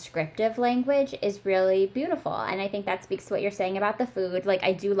like descriptive language is really beautiful. And I think that speaks to what you're saying about the food. Like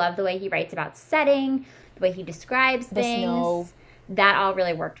I do love the way he writes about setting, the way he describes The things. snow. That all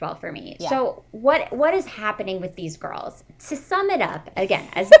really worked well for me. Yeah. So what is happening with these girls? To sum it up, again,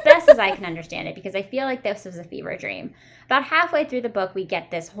 as best as I can understand it, because I feel like this was a fever dream. About halfway through the book, we get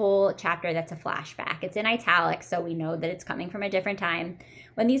this whole chapter that's a flashback. It's in italics, so we know that it's coming from a different time.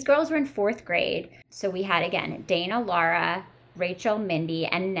 When these girls were in 4th grade, so we had, again, Dana, Laura, Rachel, Mindy,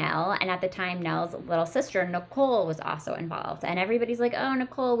 and Nell. And at the time, Nell's little sister, Nicole, was also involved. And everybody's like, oh,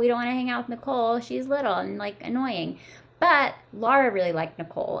 Nicole, we don't want to hang out with Nicole. She's little and, like, annoying. But Laura really liked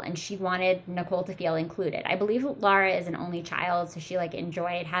Nicole, and she wanted Nicole to feel included. I believe Laura is an only child, so she, like,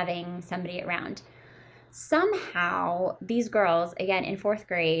 enjoyed having somebody around. Somehow, these girls, again, in 4th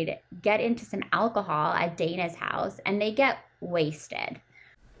grade, get into some alcohol at Dana's house, and they get wasted.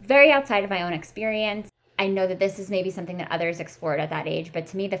 Very outside of my own experience. I know that this is maybe something that others explored at that age, but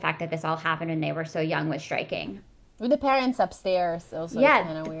to me, the fact that this all happened when they were so young was striking. With the parents upstairs, also, it's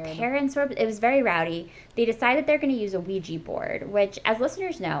kind of weird. Parents were, it was very rowdy. They decided they're going to use a Ouija board, which, as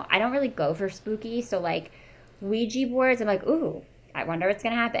listeners know, I don't really go for spooky. So, like, Ouija boards, I'm like, ooh, I wonder what's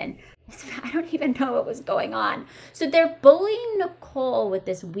going to happen. I don't even know what was going on. So they're bullying Nicole with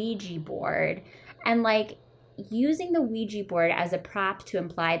this Ouija board and, like, using the Ouija board as a prop to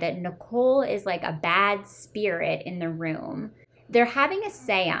imply that Nicole is, like, a bad spirit in the room. They're having a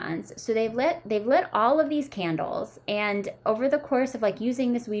seance, so they've lit all of these candles, and over the course of like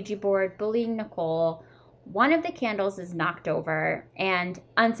using this Ouija board, bullying Nicole, one of the candles is knocked over and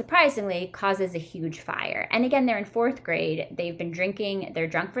unsurprisingly causes a huge fire. And again, they're in 4th grade. They've been drinking. They're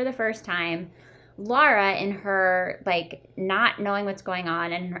drunk for the first time. Laura, in her like not knowing what's going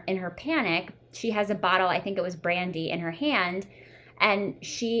on and in her panic, she has a bottle, I think it was brandy, in her hand, and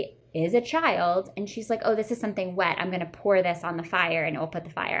she is a child, and she's like, oh, this is something wet. I'm going to pour this on the fire, and it will put the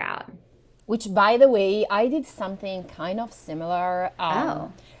fire out. Which, by the way, I did something kind of similar.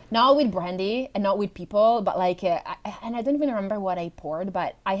 Not with brandy and not with people, but like, and I don't even remember what I poured,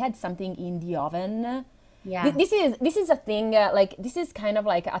 but I had something in the oven. Yeah. This is a thing, like, this is kind of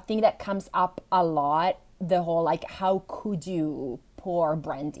like a thing that comes up a lot. The whole, like, how could you pour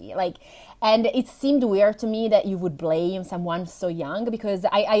brandy? Like, and it seemed weird to me that you would blame someone so young, because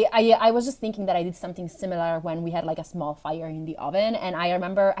I was just thinking that I did something similar when we had like a small fire in the oven, and I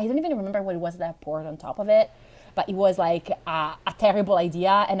don't even remember what it was that I poured on top of it, but it was like a terrible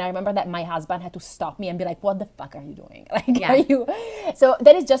idea. And I remember that my husband had to stop me and be like, what the fuck are you doing? Like, yeah. Are you? So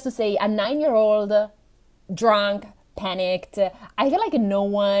that is just to say, a 9-year-old drunk, panicked, I feel like no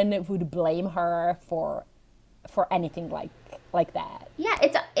one would blame her for anything like that. Yeah,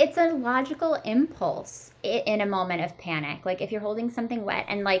 it's a logical impulse in a moment of panic. Like if you're holding something wet,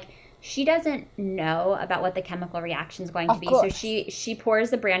 and like she doesn't know about what the chemical reaction is going to be. So she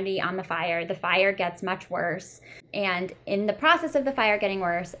pours the brandy on the fire. The fire gets much worse. And in the process of the fire getting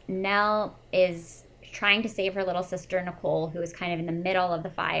worse, Nell is trying to save her little sister, Nicole, who is kind of in the middle of the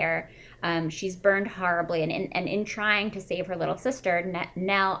fire. She's burned horribly, and in trying to save her little sister,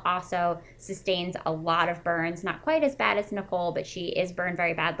 Nell also sustains a lot of burns, not quite as bad as Nicole, but she is burned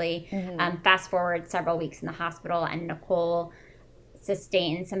very badly. Fast forward several weeks in the hospital, and Nicole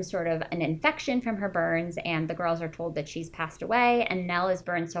sustains some sort of an infection from her burns, and the girls are told that she's passed away. And Nell is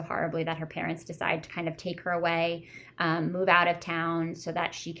burned so horribly that her parents decide to kind of take her away, move out of town so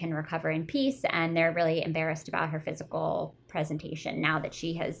that she can recover in peace. And they're really embarrassed about her physical presentation now that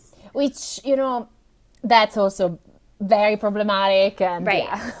she has... Which, that's also very problematic. And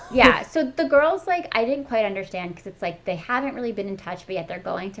right. Yeah. So the girls, like, I didn't quite understand, because it's like they haven't really been in touch, but yet they're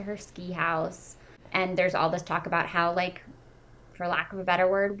going to her ski house. And there's all this talk about how, like, for lack of a better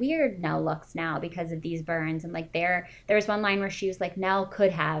word, weird Nell looks now because of these burns. And like there was one line where she was like, Nell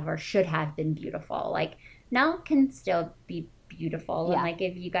could have or should have been beautiful. Like Nell can still be beautiful. Yeah. And like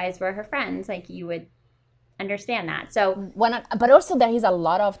if you guys were her friends, like you would understand that. So but also there is a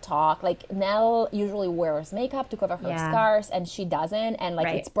lot of talk. Like Nell usually wears makeup to cover her yeah, scars, and she doesn't. And like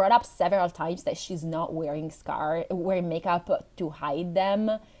right. it's brought up several times that she's not wearing makeup to hide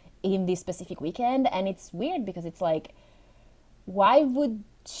them in this specific weekend. And it's weird because it's like, why would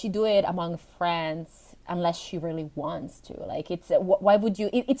she do it among friends unless she really wants to? Like, it's why would you?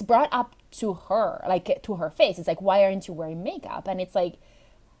 It's brought up to her, like to her face. It's like, why aren't you wearing makeup? And it's like,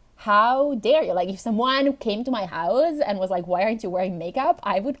 how dare you? Like, if someone came to my house and was like, why aren't you wearing makeup?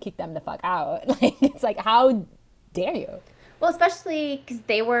 I would kick them the fuck out. Like, it's like, how dare you? Well, especially because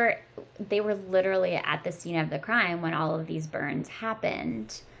they were literally at the scene of the crime when all of these burns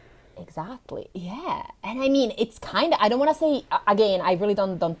happened. Exactly. Yeah. And I mean, it's kind of, I don't want to say, again, I really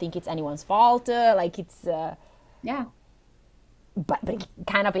don't think it's anyone's fault. Like, it's, Yeah. but it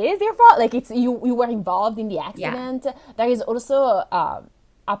kind of is your fault. Like, it's, you were involved in the accident. Yeah. There is also,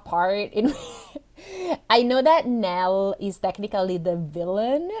 a part in I know that Nell is technically the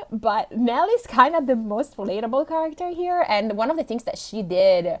villain, but Nell is kind of the most relatable character here. And one of the things that she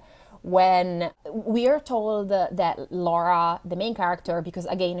did when we are told that Laura, the main character, because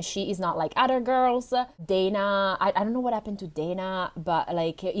again, she is not like other girls, Dana, I don't know what happened to Dana, but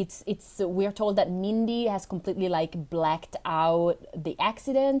like we're told that Mindy has completely like blacked out the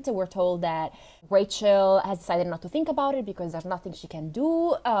accident. We're told that Rachel has decided not to think about it because there's nothing she can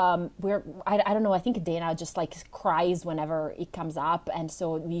do. I don't know, I think Dana just like cries whenever it comes up, and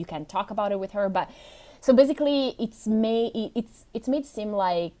so you can talk about it with her. But so basically, it's made seem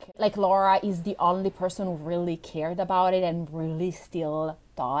like Laura is the only person who really cared about it and really still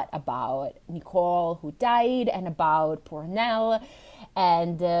thought about Nicole, who died, and about poor Nell.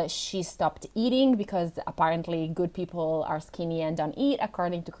 And she stopped eating because apparently good people are skinny and don't eat,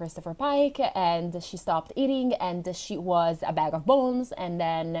 according to Christopher Pike. And she stopped eating, and she was a bag of bones. And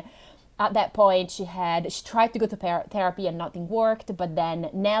then at that point, she tried to go to therapy and nothing worked, but then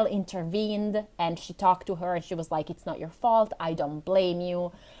Nell intervened and she talked to her and she was like, it's not your fault, I don't blame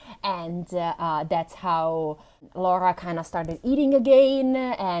you. And that's how Laura kind of started eating again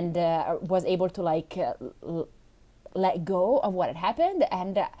and was able to let go of what had happened.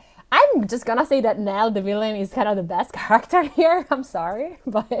 And I'm just gonna say that Nell, the villain, is kind of the best character here. I'm sorry,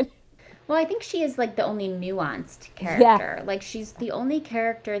 but... Well, I think she is like the only nuanced character. Yeah. Like she's the only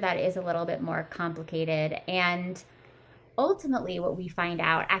character that is a little bit more complicated. And ultimately what we find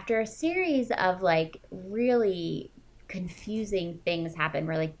out after a series of like really confusing things happen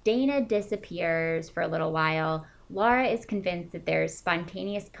where like Dana disappears for a little while. Laura is convinced that there's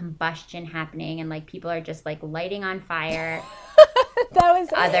spontaneous combustion happening and like people are just like lighting on fire. That was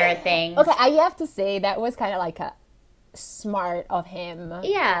other things. Okay, I have to say that was kind of like a smart of him.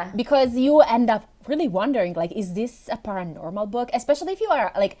 Yeah. Because you end up really wondering, like, is this a paranormal book? Especially if you are,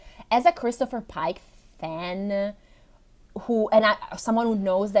 like, as a Christopher Pike fan someone who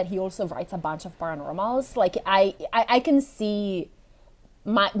knows that he also writes a bunch of paranormals, like, I can see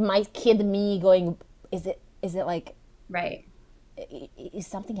my kid me going, is it like... Right. Is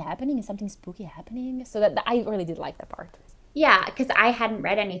something happening? Is something spooky happening? So that I really did like that part. Yeah, because I hadn't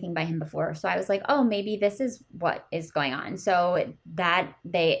read anything by him before. So I was like, oh, maybe this is what is going on. So that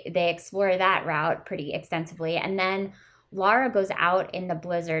they explore that route pretty extensively. And then Laura goes out in the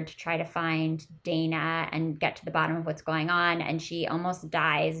blizzard to try to find Dana and get to the bottom of what's going on. And she almost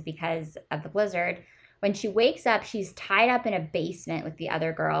dies because of the blizzard. When she wakes up, she's tied up in a basement with the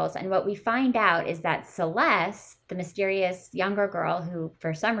other girls. And what we find out is that Celeste, the mysterious younger girl who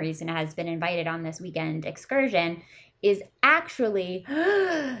for some reason has been invited on this weekend excursion, is actually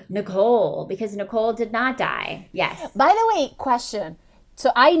Nicole, because Nicole did not die. Yes. By the way, question.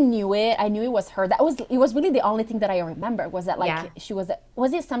 So I knew it was her. It was really the only thing that I remember was that, like, yeah. She was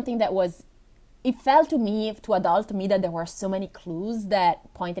it something that was, it felt to adult to me that there were so many clues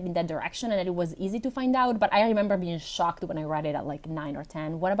that pointed in that direction and that it was easy to find out. But I remember being shocked when I read it at like 9 or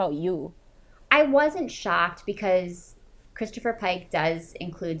 10. What about you? I wasn't shocked because Christopher Pike does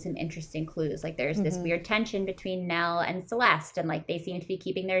include some interesting clues. Like there's this weird tension between Nell and Celeste, and like they seem to be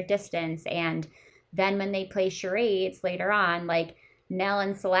keeping their distance. And then when they play charades later on, like Nell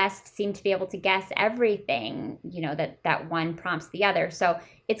and Celeste seem to be able to guess everything, you know, that one prompts the other. So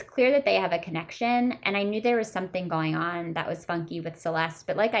it's clear that they have a connection. And I knew there was something going on that was funky with Celeste.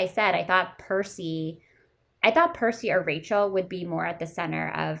 But like I said, I thought Percy or Rachel would be more at the center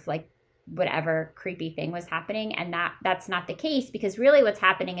of like whatever creepy thing was happening, and that's not the case, because really what's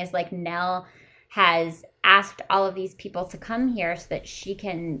happening is like Nell has asked all of these people to come here so that she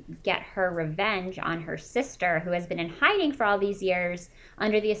can get her revenge on her sister, who has been in hiding for all these years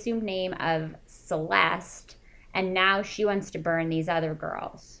under the assumed name of Celeste, and now she wants to burn these other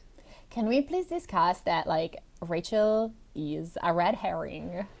girls. Can we please discuss that, like, Rachel is a red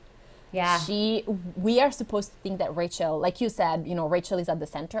herring? Yeah. We are supposed to think that Rachel, like you said, Rachel is at the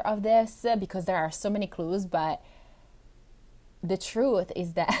center of this because there are so many clues, but the truth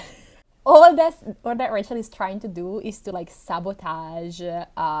is that all that Rachel is trying to do is to like sabotage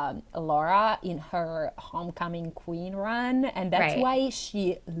Laura in her homecoming queen run, and that's Right. why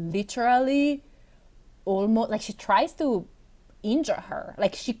she literally almost, like, she tries to injure her.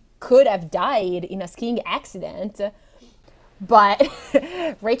 Like, she could have died in a skiing accident, but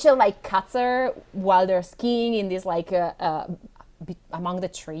Rachel like cuts her while they're skiing in this like among the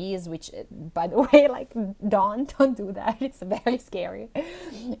trees, which, by the way, like, don't do that. It's very scary.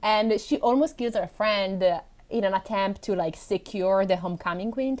 And she almost kills her friend in an attempt to like secure the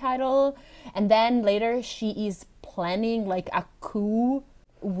homecoming queen title. And then later she is planning like a coup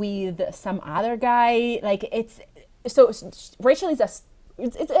with some other guy. Like, Rachel is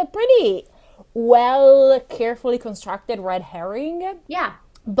it's a pretty well carefully constructed red herring. Yeah.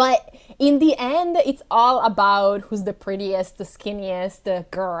 But in the end, it's all about who's the prettiest, the skinniest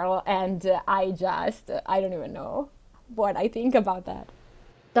girl, and I don't even know what I think about that.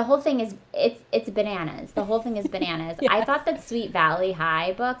 The whole thing is it's bananas. The whole thing is bananas. Yes. I thought that Sweet Valley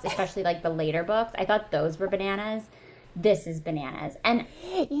High books, especially like the later books, I thought those were bananas. This is bananas. And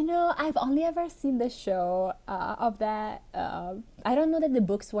I've only ever seen the show of that. I don't know that the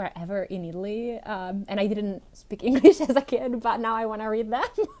books were ever in Italy, and I didn't speak English as a kid, but now I want to read them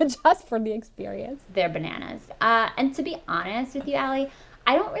just for the experience. they're bananas. And to be honest with you, Allie,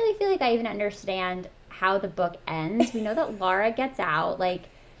 I don't really feel like I even understand how the book ends. We know that Laura gets out. Like,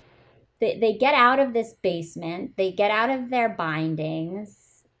 they get out of this basement. They get out of their bindings.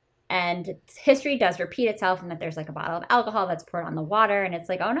 And history does repeat itself, and that there's like a bottle of alcohol that's poured on the water, and it's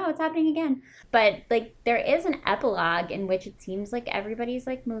like, oh no, it's happening again. But like, there is an epilogue in which it seems like everybody's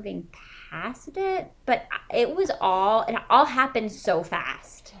like moving past it, but it all happened so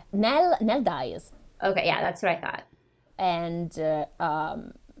fast. Nell dies, Okay, yeah, that's what I thought. and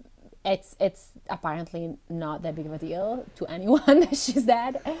it's apparently not that big of a deal to anyone that she's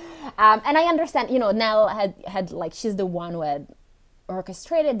dead. And I understand, Nell had like, she's the one who had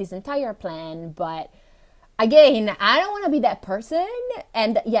orchestrated this entire plan, but again, I don't want to be that person.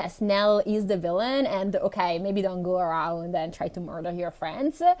 And yes, Nell is the villain, and okay, maybe don't go around and try to murder your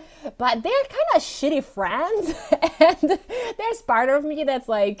friends, but they're kind of shitty friends. And there's part of me that's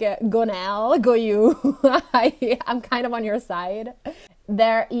like, go Nell, go you. I'm kind of on your side.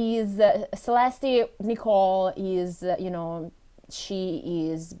 There is Celeste. Nicole is, she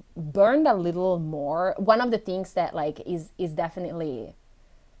is burned a little more. One of the things that like is definitely,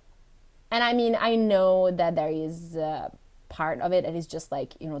 and I mean, I know that there is part of it that is just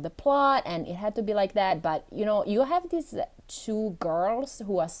like, the plot, and it had to be like that, but you have these two girls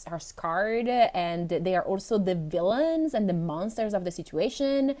who are scarred, and they are also the villains and the monsters of the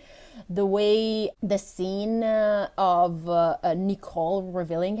situation. The way the scene of Nicole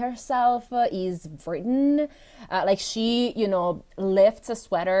revealing herself is written, like, she lifts a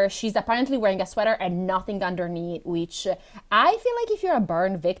sweater. She's apparently wearing a sweater and nothing underneath, which I feel like if you're a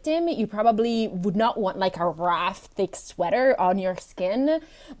burn victim, you probably would not want like a rough thick sweater on your skin,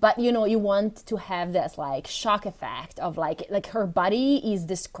 but you want to have this like shock effect of like her body is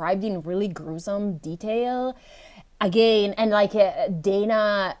described in really gruesome detail again, and like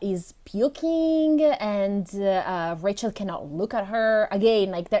Dana is puking, and Rachel cannot look at her again.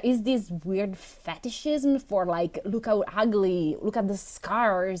 Like, there is this weird fetishism for like, look how ugly, look at the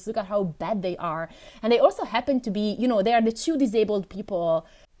scars, look at how bad they are. And they also happen to be, they are the two disabled people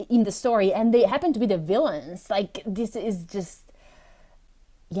in the story, and they happen to be the villains. Like, this is just,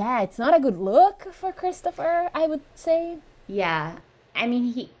 yeah, it's not a good look for Christopher, I would say. Yeah. I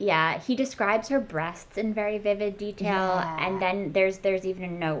mean, he describes her breasts in very vivid detail, Yeah. and then there's even a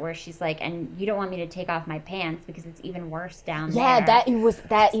note where she's like, and you don't want me to take off my pants because it's even worse down there. Yeah, that is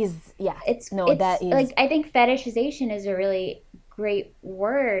It's that is like, I think fetishization is a really great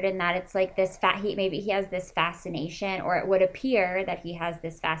word, in that it's like this maybe he has this fascination, or it would appear that he has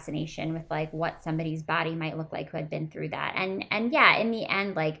this fascination with like what somebody's body might look like who had been through that. And yeah, in the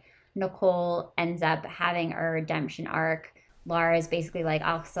end, like, Nicole ends up having a redemption arc. Laura is basically like,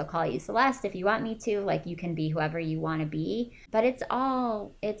 I'll still call you Celeste if you want me to. Like, you can be whoever you want to be. But it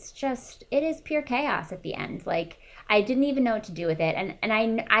is pure chaos at the end. Like, I didn't even know what to do with it. And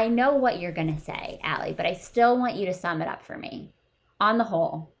I know what you're going to say, Allie, but I still want you to sum it up for me. On the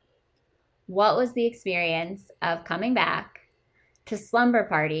whole, what was the experience of coming back to Slumber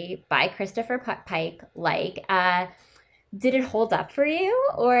Party by Christopher Pike like? Did it hold up for you,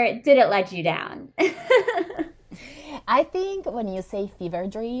 or did it let you down? I think when you say fever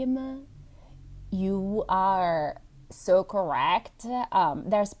dream, you are so correct.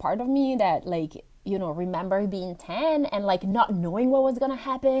 There's part of me that like, remember being 10 and like not knowing what was gonna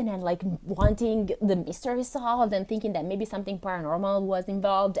happen and like wanting the mystery solved and thinking that maybe something paranormal was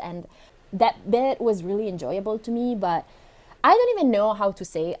involved, and that bit was really enjoyable to me. But I don't even know how to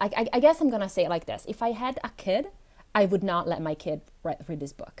say. I guess I'm gonna say it like this: if I had a kid, I would not let my kid read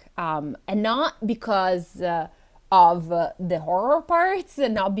this book, and not because of the horror parts,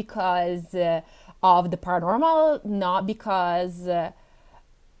 not because of the paranormal, not because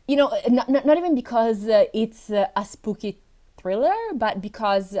not even because it's a spooky thriller, but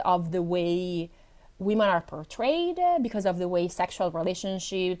because of the way women are portrayed, because of the way sexual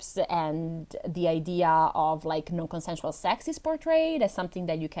relationships and the idea of like non-consensual sex is portrayed as something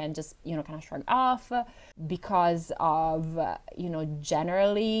that you can just kind of shrug off, because of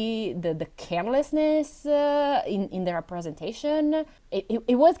generally the carelessness in the representation.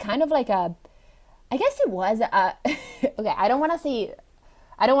 It was kind of like I guess it was okay, I don't want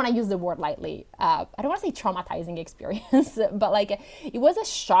to use the word lightly. I don't want to say traumatizing experience, but like it was a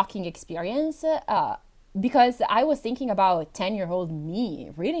shocking experience because I was thinking about 10-year-old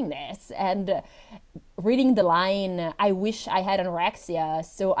me reading this and reading the line, "I wish I had anorexia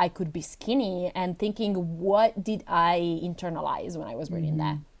so I could be skinny," and thinking, what did I internalize when I was reading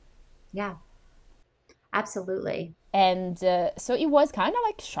that? Yeah, absolutely. And so it was kind of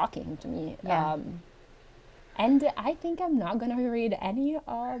like shocking to me. Yeah. And I think I'm not going to read any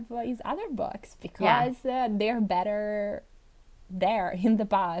of his other books because they're better there in the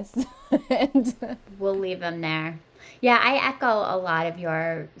past. And we'll leave them there. Yeah, I echo a lot of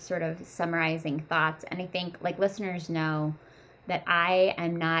your sort of summarizing thoughts. And I think like listeners know that I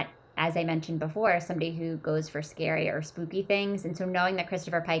am not, as I mentioned before, somebody who goes for scary or spooky things. And so knowing that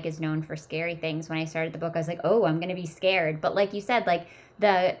Christopher Pike is known for scary things, when I started the book, I was like, oh, I'm going to be scared. But like you said, like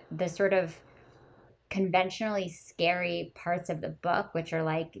the sort of conventionally scary parts of the book, which are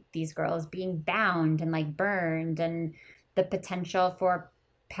like these girls being bound and like burned and the potential for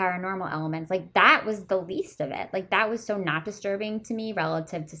paranormal elements, like that was the least of it. Like that was so not disturbing to me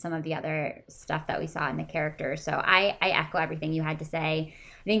relative to some of the other stuff that we saw in the characters. So I echo everything you had to say.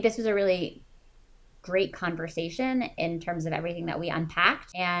 I think this was a really great conversation in terms of everything that we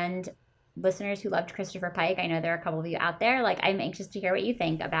unpacked. And listeners who loved Christopher Pike, I know there are a couple of you out there, like I'm anxious to hear what you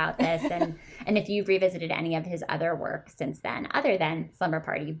think about this and if you've revisited any of his other work since then, other than Slumber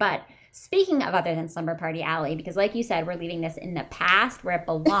Party. But speaking of other than Slumber Party, Allie, because like you said, we're leaving this in the past where it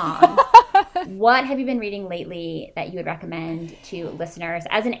belongs. What have you been reading lately that you would recommend to listeners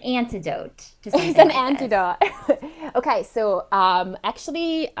as an antidote to something? It's an like antidote. Okay, so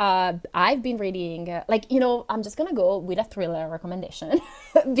actually, I've been reading, I'm just gonna go with a thriller recommendation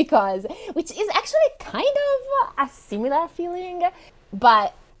because, which is actually kind of a similar feeling,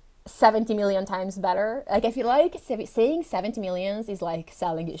 but 70 million times better. Like I feel like saying 70 millions is like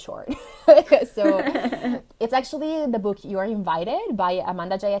selling it short. So it's actually the book You Are Invited by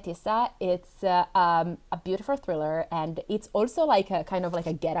Amanda Jayatissa. It's a beautiful thriller, and it's also like a kind of like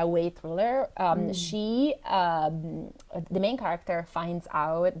a getaway thriller. The main character finds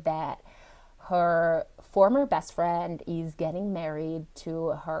out that her former best friend is getting married to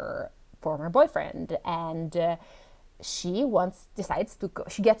her former boyfriend, and she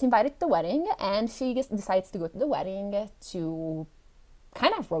gets invited to the wedding, and she decides to go to the wedding to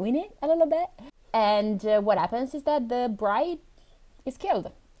kind of ruin it a little bit. And what happens is that the bride is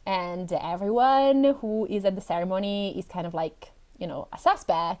killed, and everyone who is at the ceremony is kind of like, a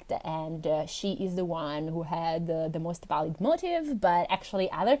suspect, and she is the one who had the most valid motive, but actually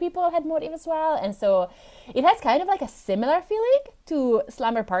other people had motive as well. And so it has kind of like a similar feeling to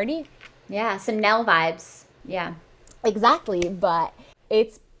Slumber Party. Yeah, some Nell vibes. Yeah. Exactly, but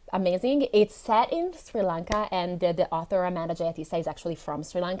it's amazing. It's set in Sri Lanka, and the author Amanda Jayatissa is actually from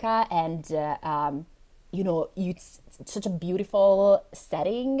Sri Lanka, and it's such a beautiful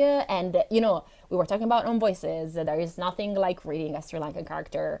setting. And we were talking about On Voices. There is nothing like reading a Sri Lankan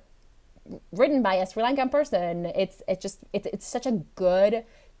character written by a Sri Lankan person. It's such a good,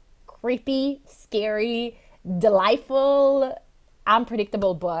 creepy, scary, delightful,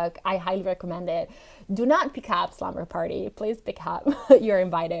 unpredictable book. I highly recommend it. Do not pick up Slumber Party. Please pick up You're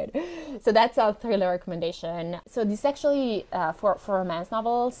Invited. So that's a thriller recommendation. So this actually, for romance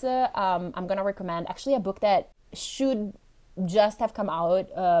novels, I'm going to recommend actually a book that should just have come out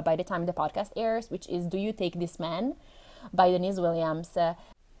by the time the podcast airs, which is Do You Take This Man by Denise Williams.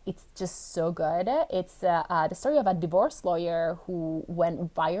 It's just so good. It's the story of a divorce lawyer who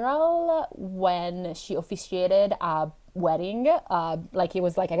went viral when she officiated a wedding. Like it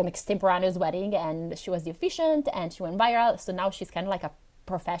was like an extemporaneous wedding, and she was the officiant and she went viral. So now she's kind of like a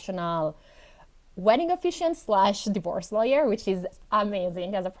professional wedding officiant / divorce lawyer, which is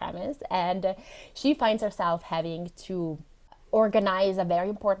amazing as a premise. And she finds herself having to organize a very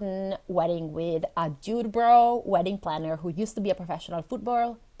important wedding with a dude bro wedding planner who used to be a professional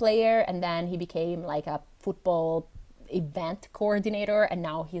football player, and then he became like a football event coordinator, and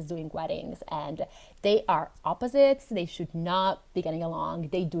now he's doing weddings. And they are opposites. They should not be getting along.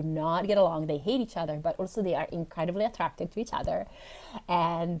 They do not get along. They hate each other, but also they are incredibly attracted to each other.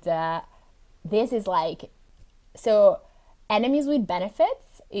 And this is like, so enemies with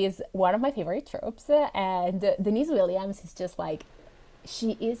benefits is one of my favorite tropes. And Denise Williams is just like,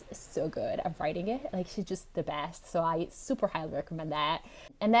 she is so good at writing it. Like, she's just the best. So I super highly recommend that.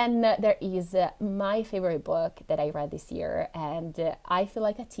 And then there is my favorite book that I read this year. And I feel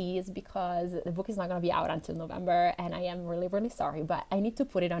like a tease because the book is not going to be out until November. And I am really, really sorry. But I need to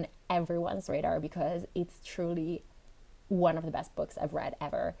put it on everyone's radar because it's truly one of the best books I've read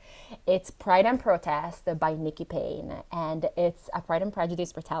ever. It's Pride and Protest by Nikki Payne. And it's a Pride and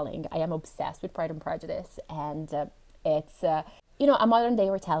Prejudice retelling. I am obsessed with Pride and Prejudice. And it's a modern day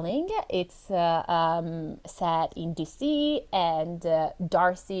retelling. It's set in DC, and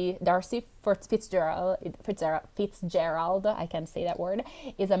Darcy Fitzgerald, I can't say that word,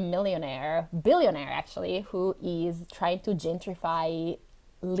 is a billionaire actually, who is trying to gentrify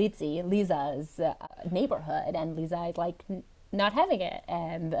Lisa's neighborhood, and Lisa is like not having it.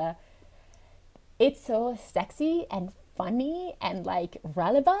 And it's so sexy and funny and like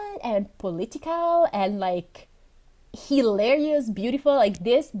relevant and political and like hilarious, beautiful. Like,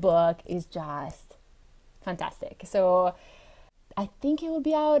 this book is just fantastic. So I think it will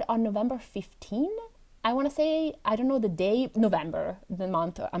be out on November 15. I want to say, I don't know the day, November, the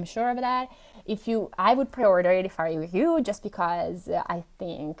month, I'm sure of that. I would pre-order it if I were you, just because I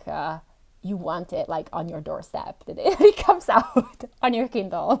think you want it like on your doorstep the day it comes out, on your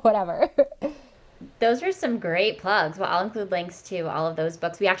Kindle, whatever. Those are some great plugs. Well, I'll include links to all of those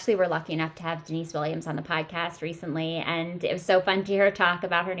books. We actually were lucky enough to have Denise Williams on the podcast recently, and it was so fun to hear her talk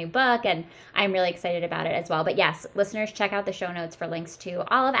about her new book, and I'm really excited about it as well. But yes, listeners, check out the show notes for links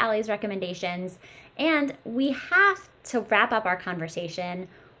to all of Allie's recommendations. And we have to wrap up our conversation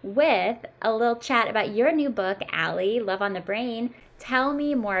with a little chat about your new book, Allie, Love on the Brain. Tell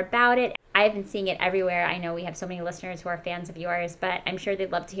me more about it. I've been seeing it everywhere. I know we have so many listeners who are fans of yours, but I'm sure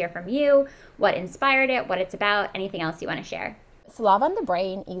they'd love to hear from you, what inspired it, what it's about, anything else you want to share. So Love on the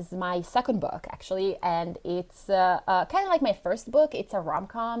Brain is my second book, actually, and it's kind of like my first book. It's a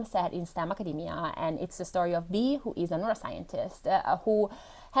rom-com set in STEM academia, and it's the story of Bee, who is a neuroscientist who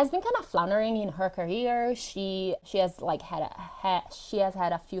has been kind of floundering in her career. She has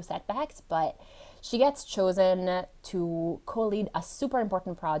had a few setbacks, but she gets chosen to co-lead a super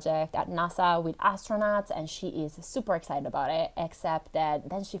important project at NASA with astronauts, and she is super excited about it, except that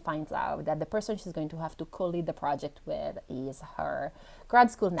then she finds out that the person she's going to have to co-lead the project with is her grad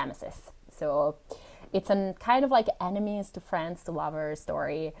school nemesis. So it's a kind of like enemies to friends to lovers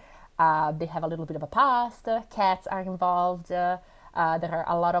story. They have a little bit of a past. Cats are involved. There are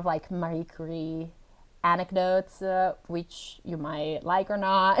a lot of like Marie Curie anecdotes, which you might like or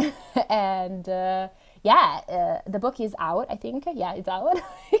not. And the book is out, I think. Yeah, it's out.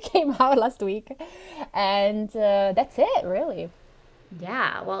 It came out last week. And that's it, really.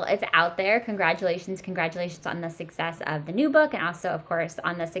 Yeah, well, it's out there. Congratulations on the success of the new book, and also, of course,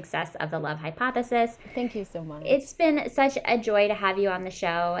 on the success of The Love Hypothesis. Thank you so much. It's been such a joy to have you on the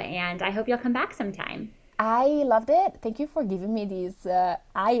show, and I hope you'll come back sometime. I loved it. Thank you for giving me this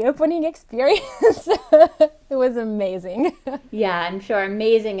eye-opening experience. It was amazing. Yeah, I'm sure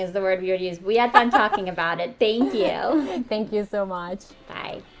amazing is the word we would use. We had fun talking about it. Thank you. Thank you so much.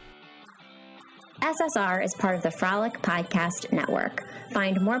 Bye. SSR is part of the Frolic Podcast Network.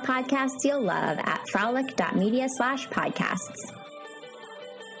 Find more podcasts you'll love at frolic.media/podcasts.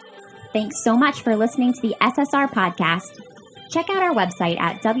 Thanks so much for listening to the SSR Podcast. Check out our website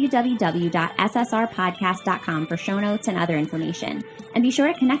at www.ssrpodcast.com for show notes and other information. And be sure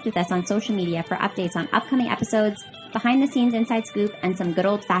to connect with us on social media for updates on upcoming episodes, behind-the-scenes inside scoop, and some good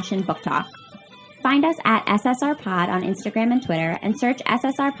old-fashioned book talk. Find us at SSR Pod on Instagram and Twitter, and search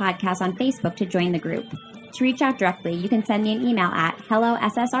SSR Podcast on Facebook to join the group. To reach out directly, you can send me an email at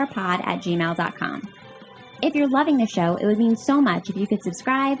hellossrpod@gmail.com. If you're loving the show, it would mean so much if you could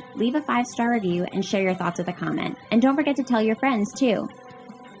subscribe, leave a 5-star review, and share your thoughts with a comment. And don't forget to tell your friends, too.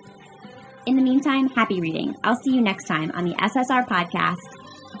 In the meantime, happy reading. I'll see you next time on the SSR Podcast.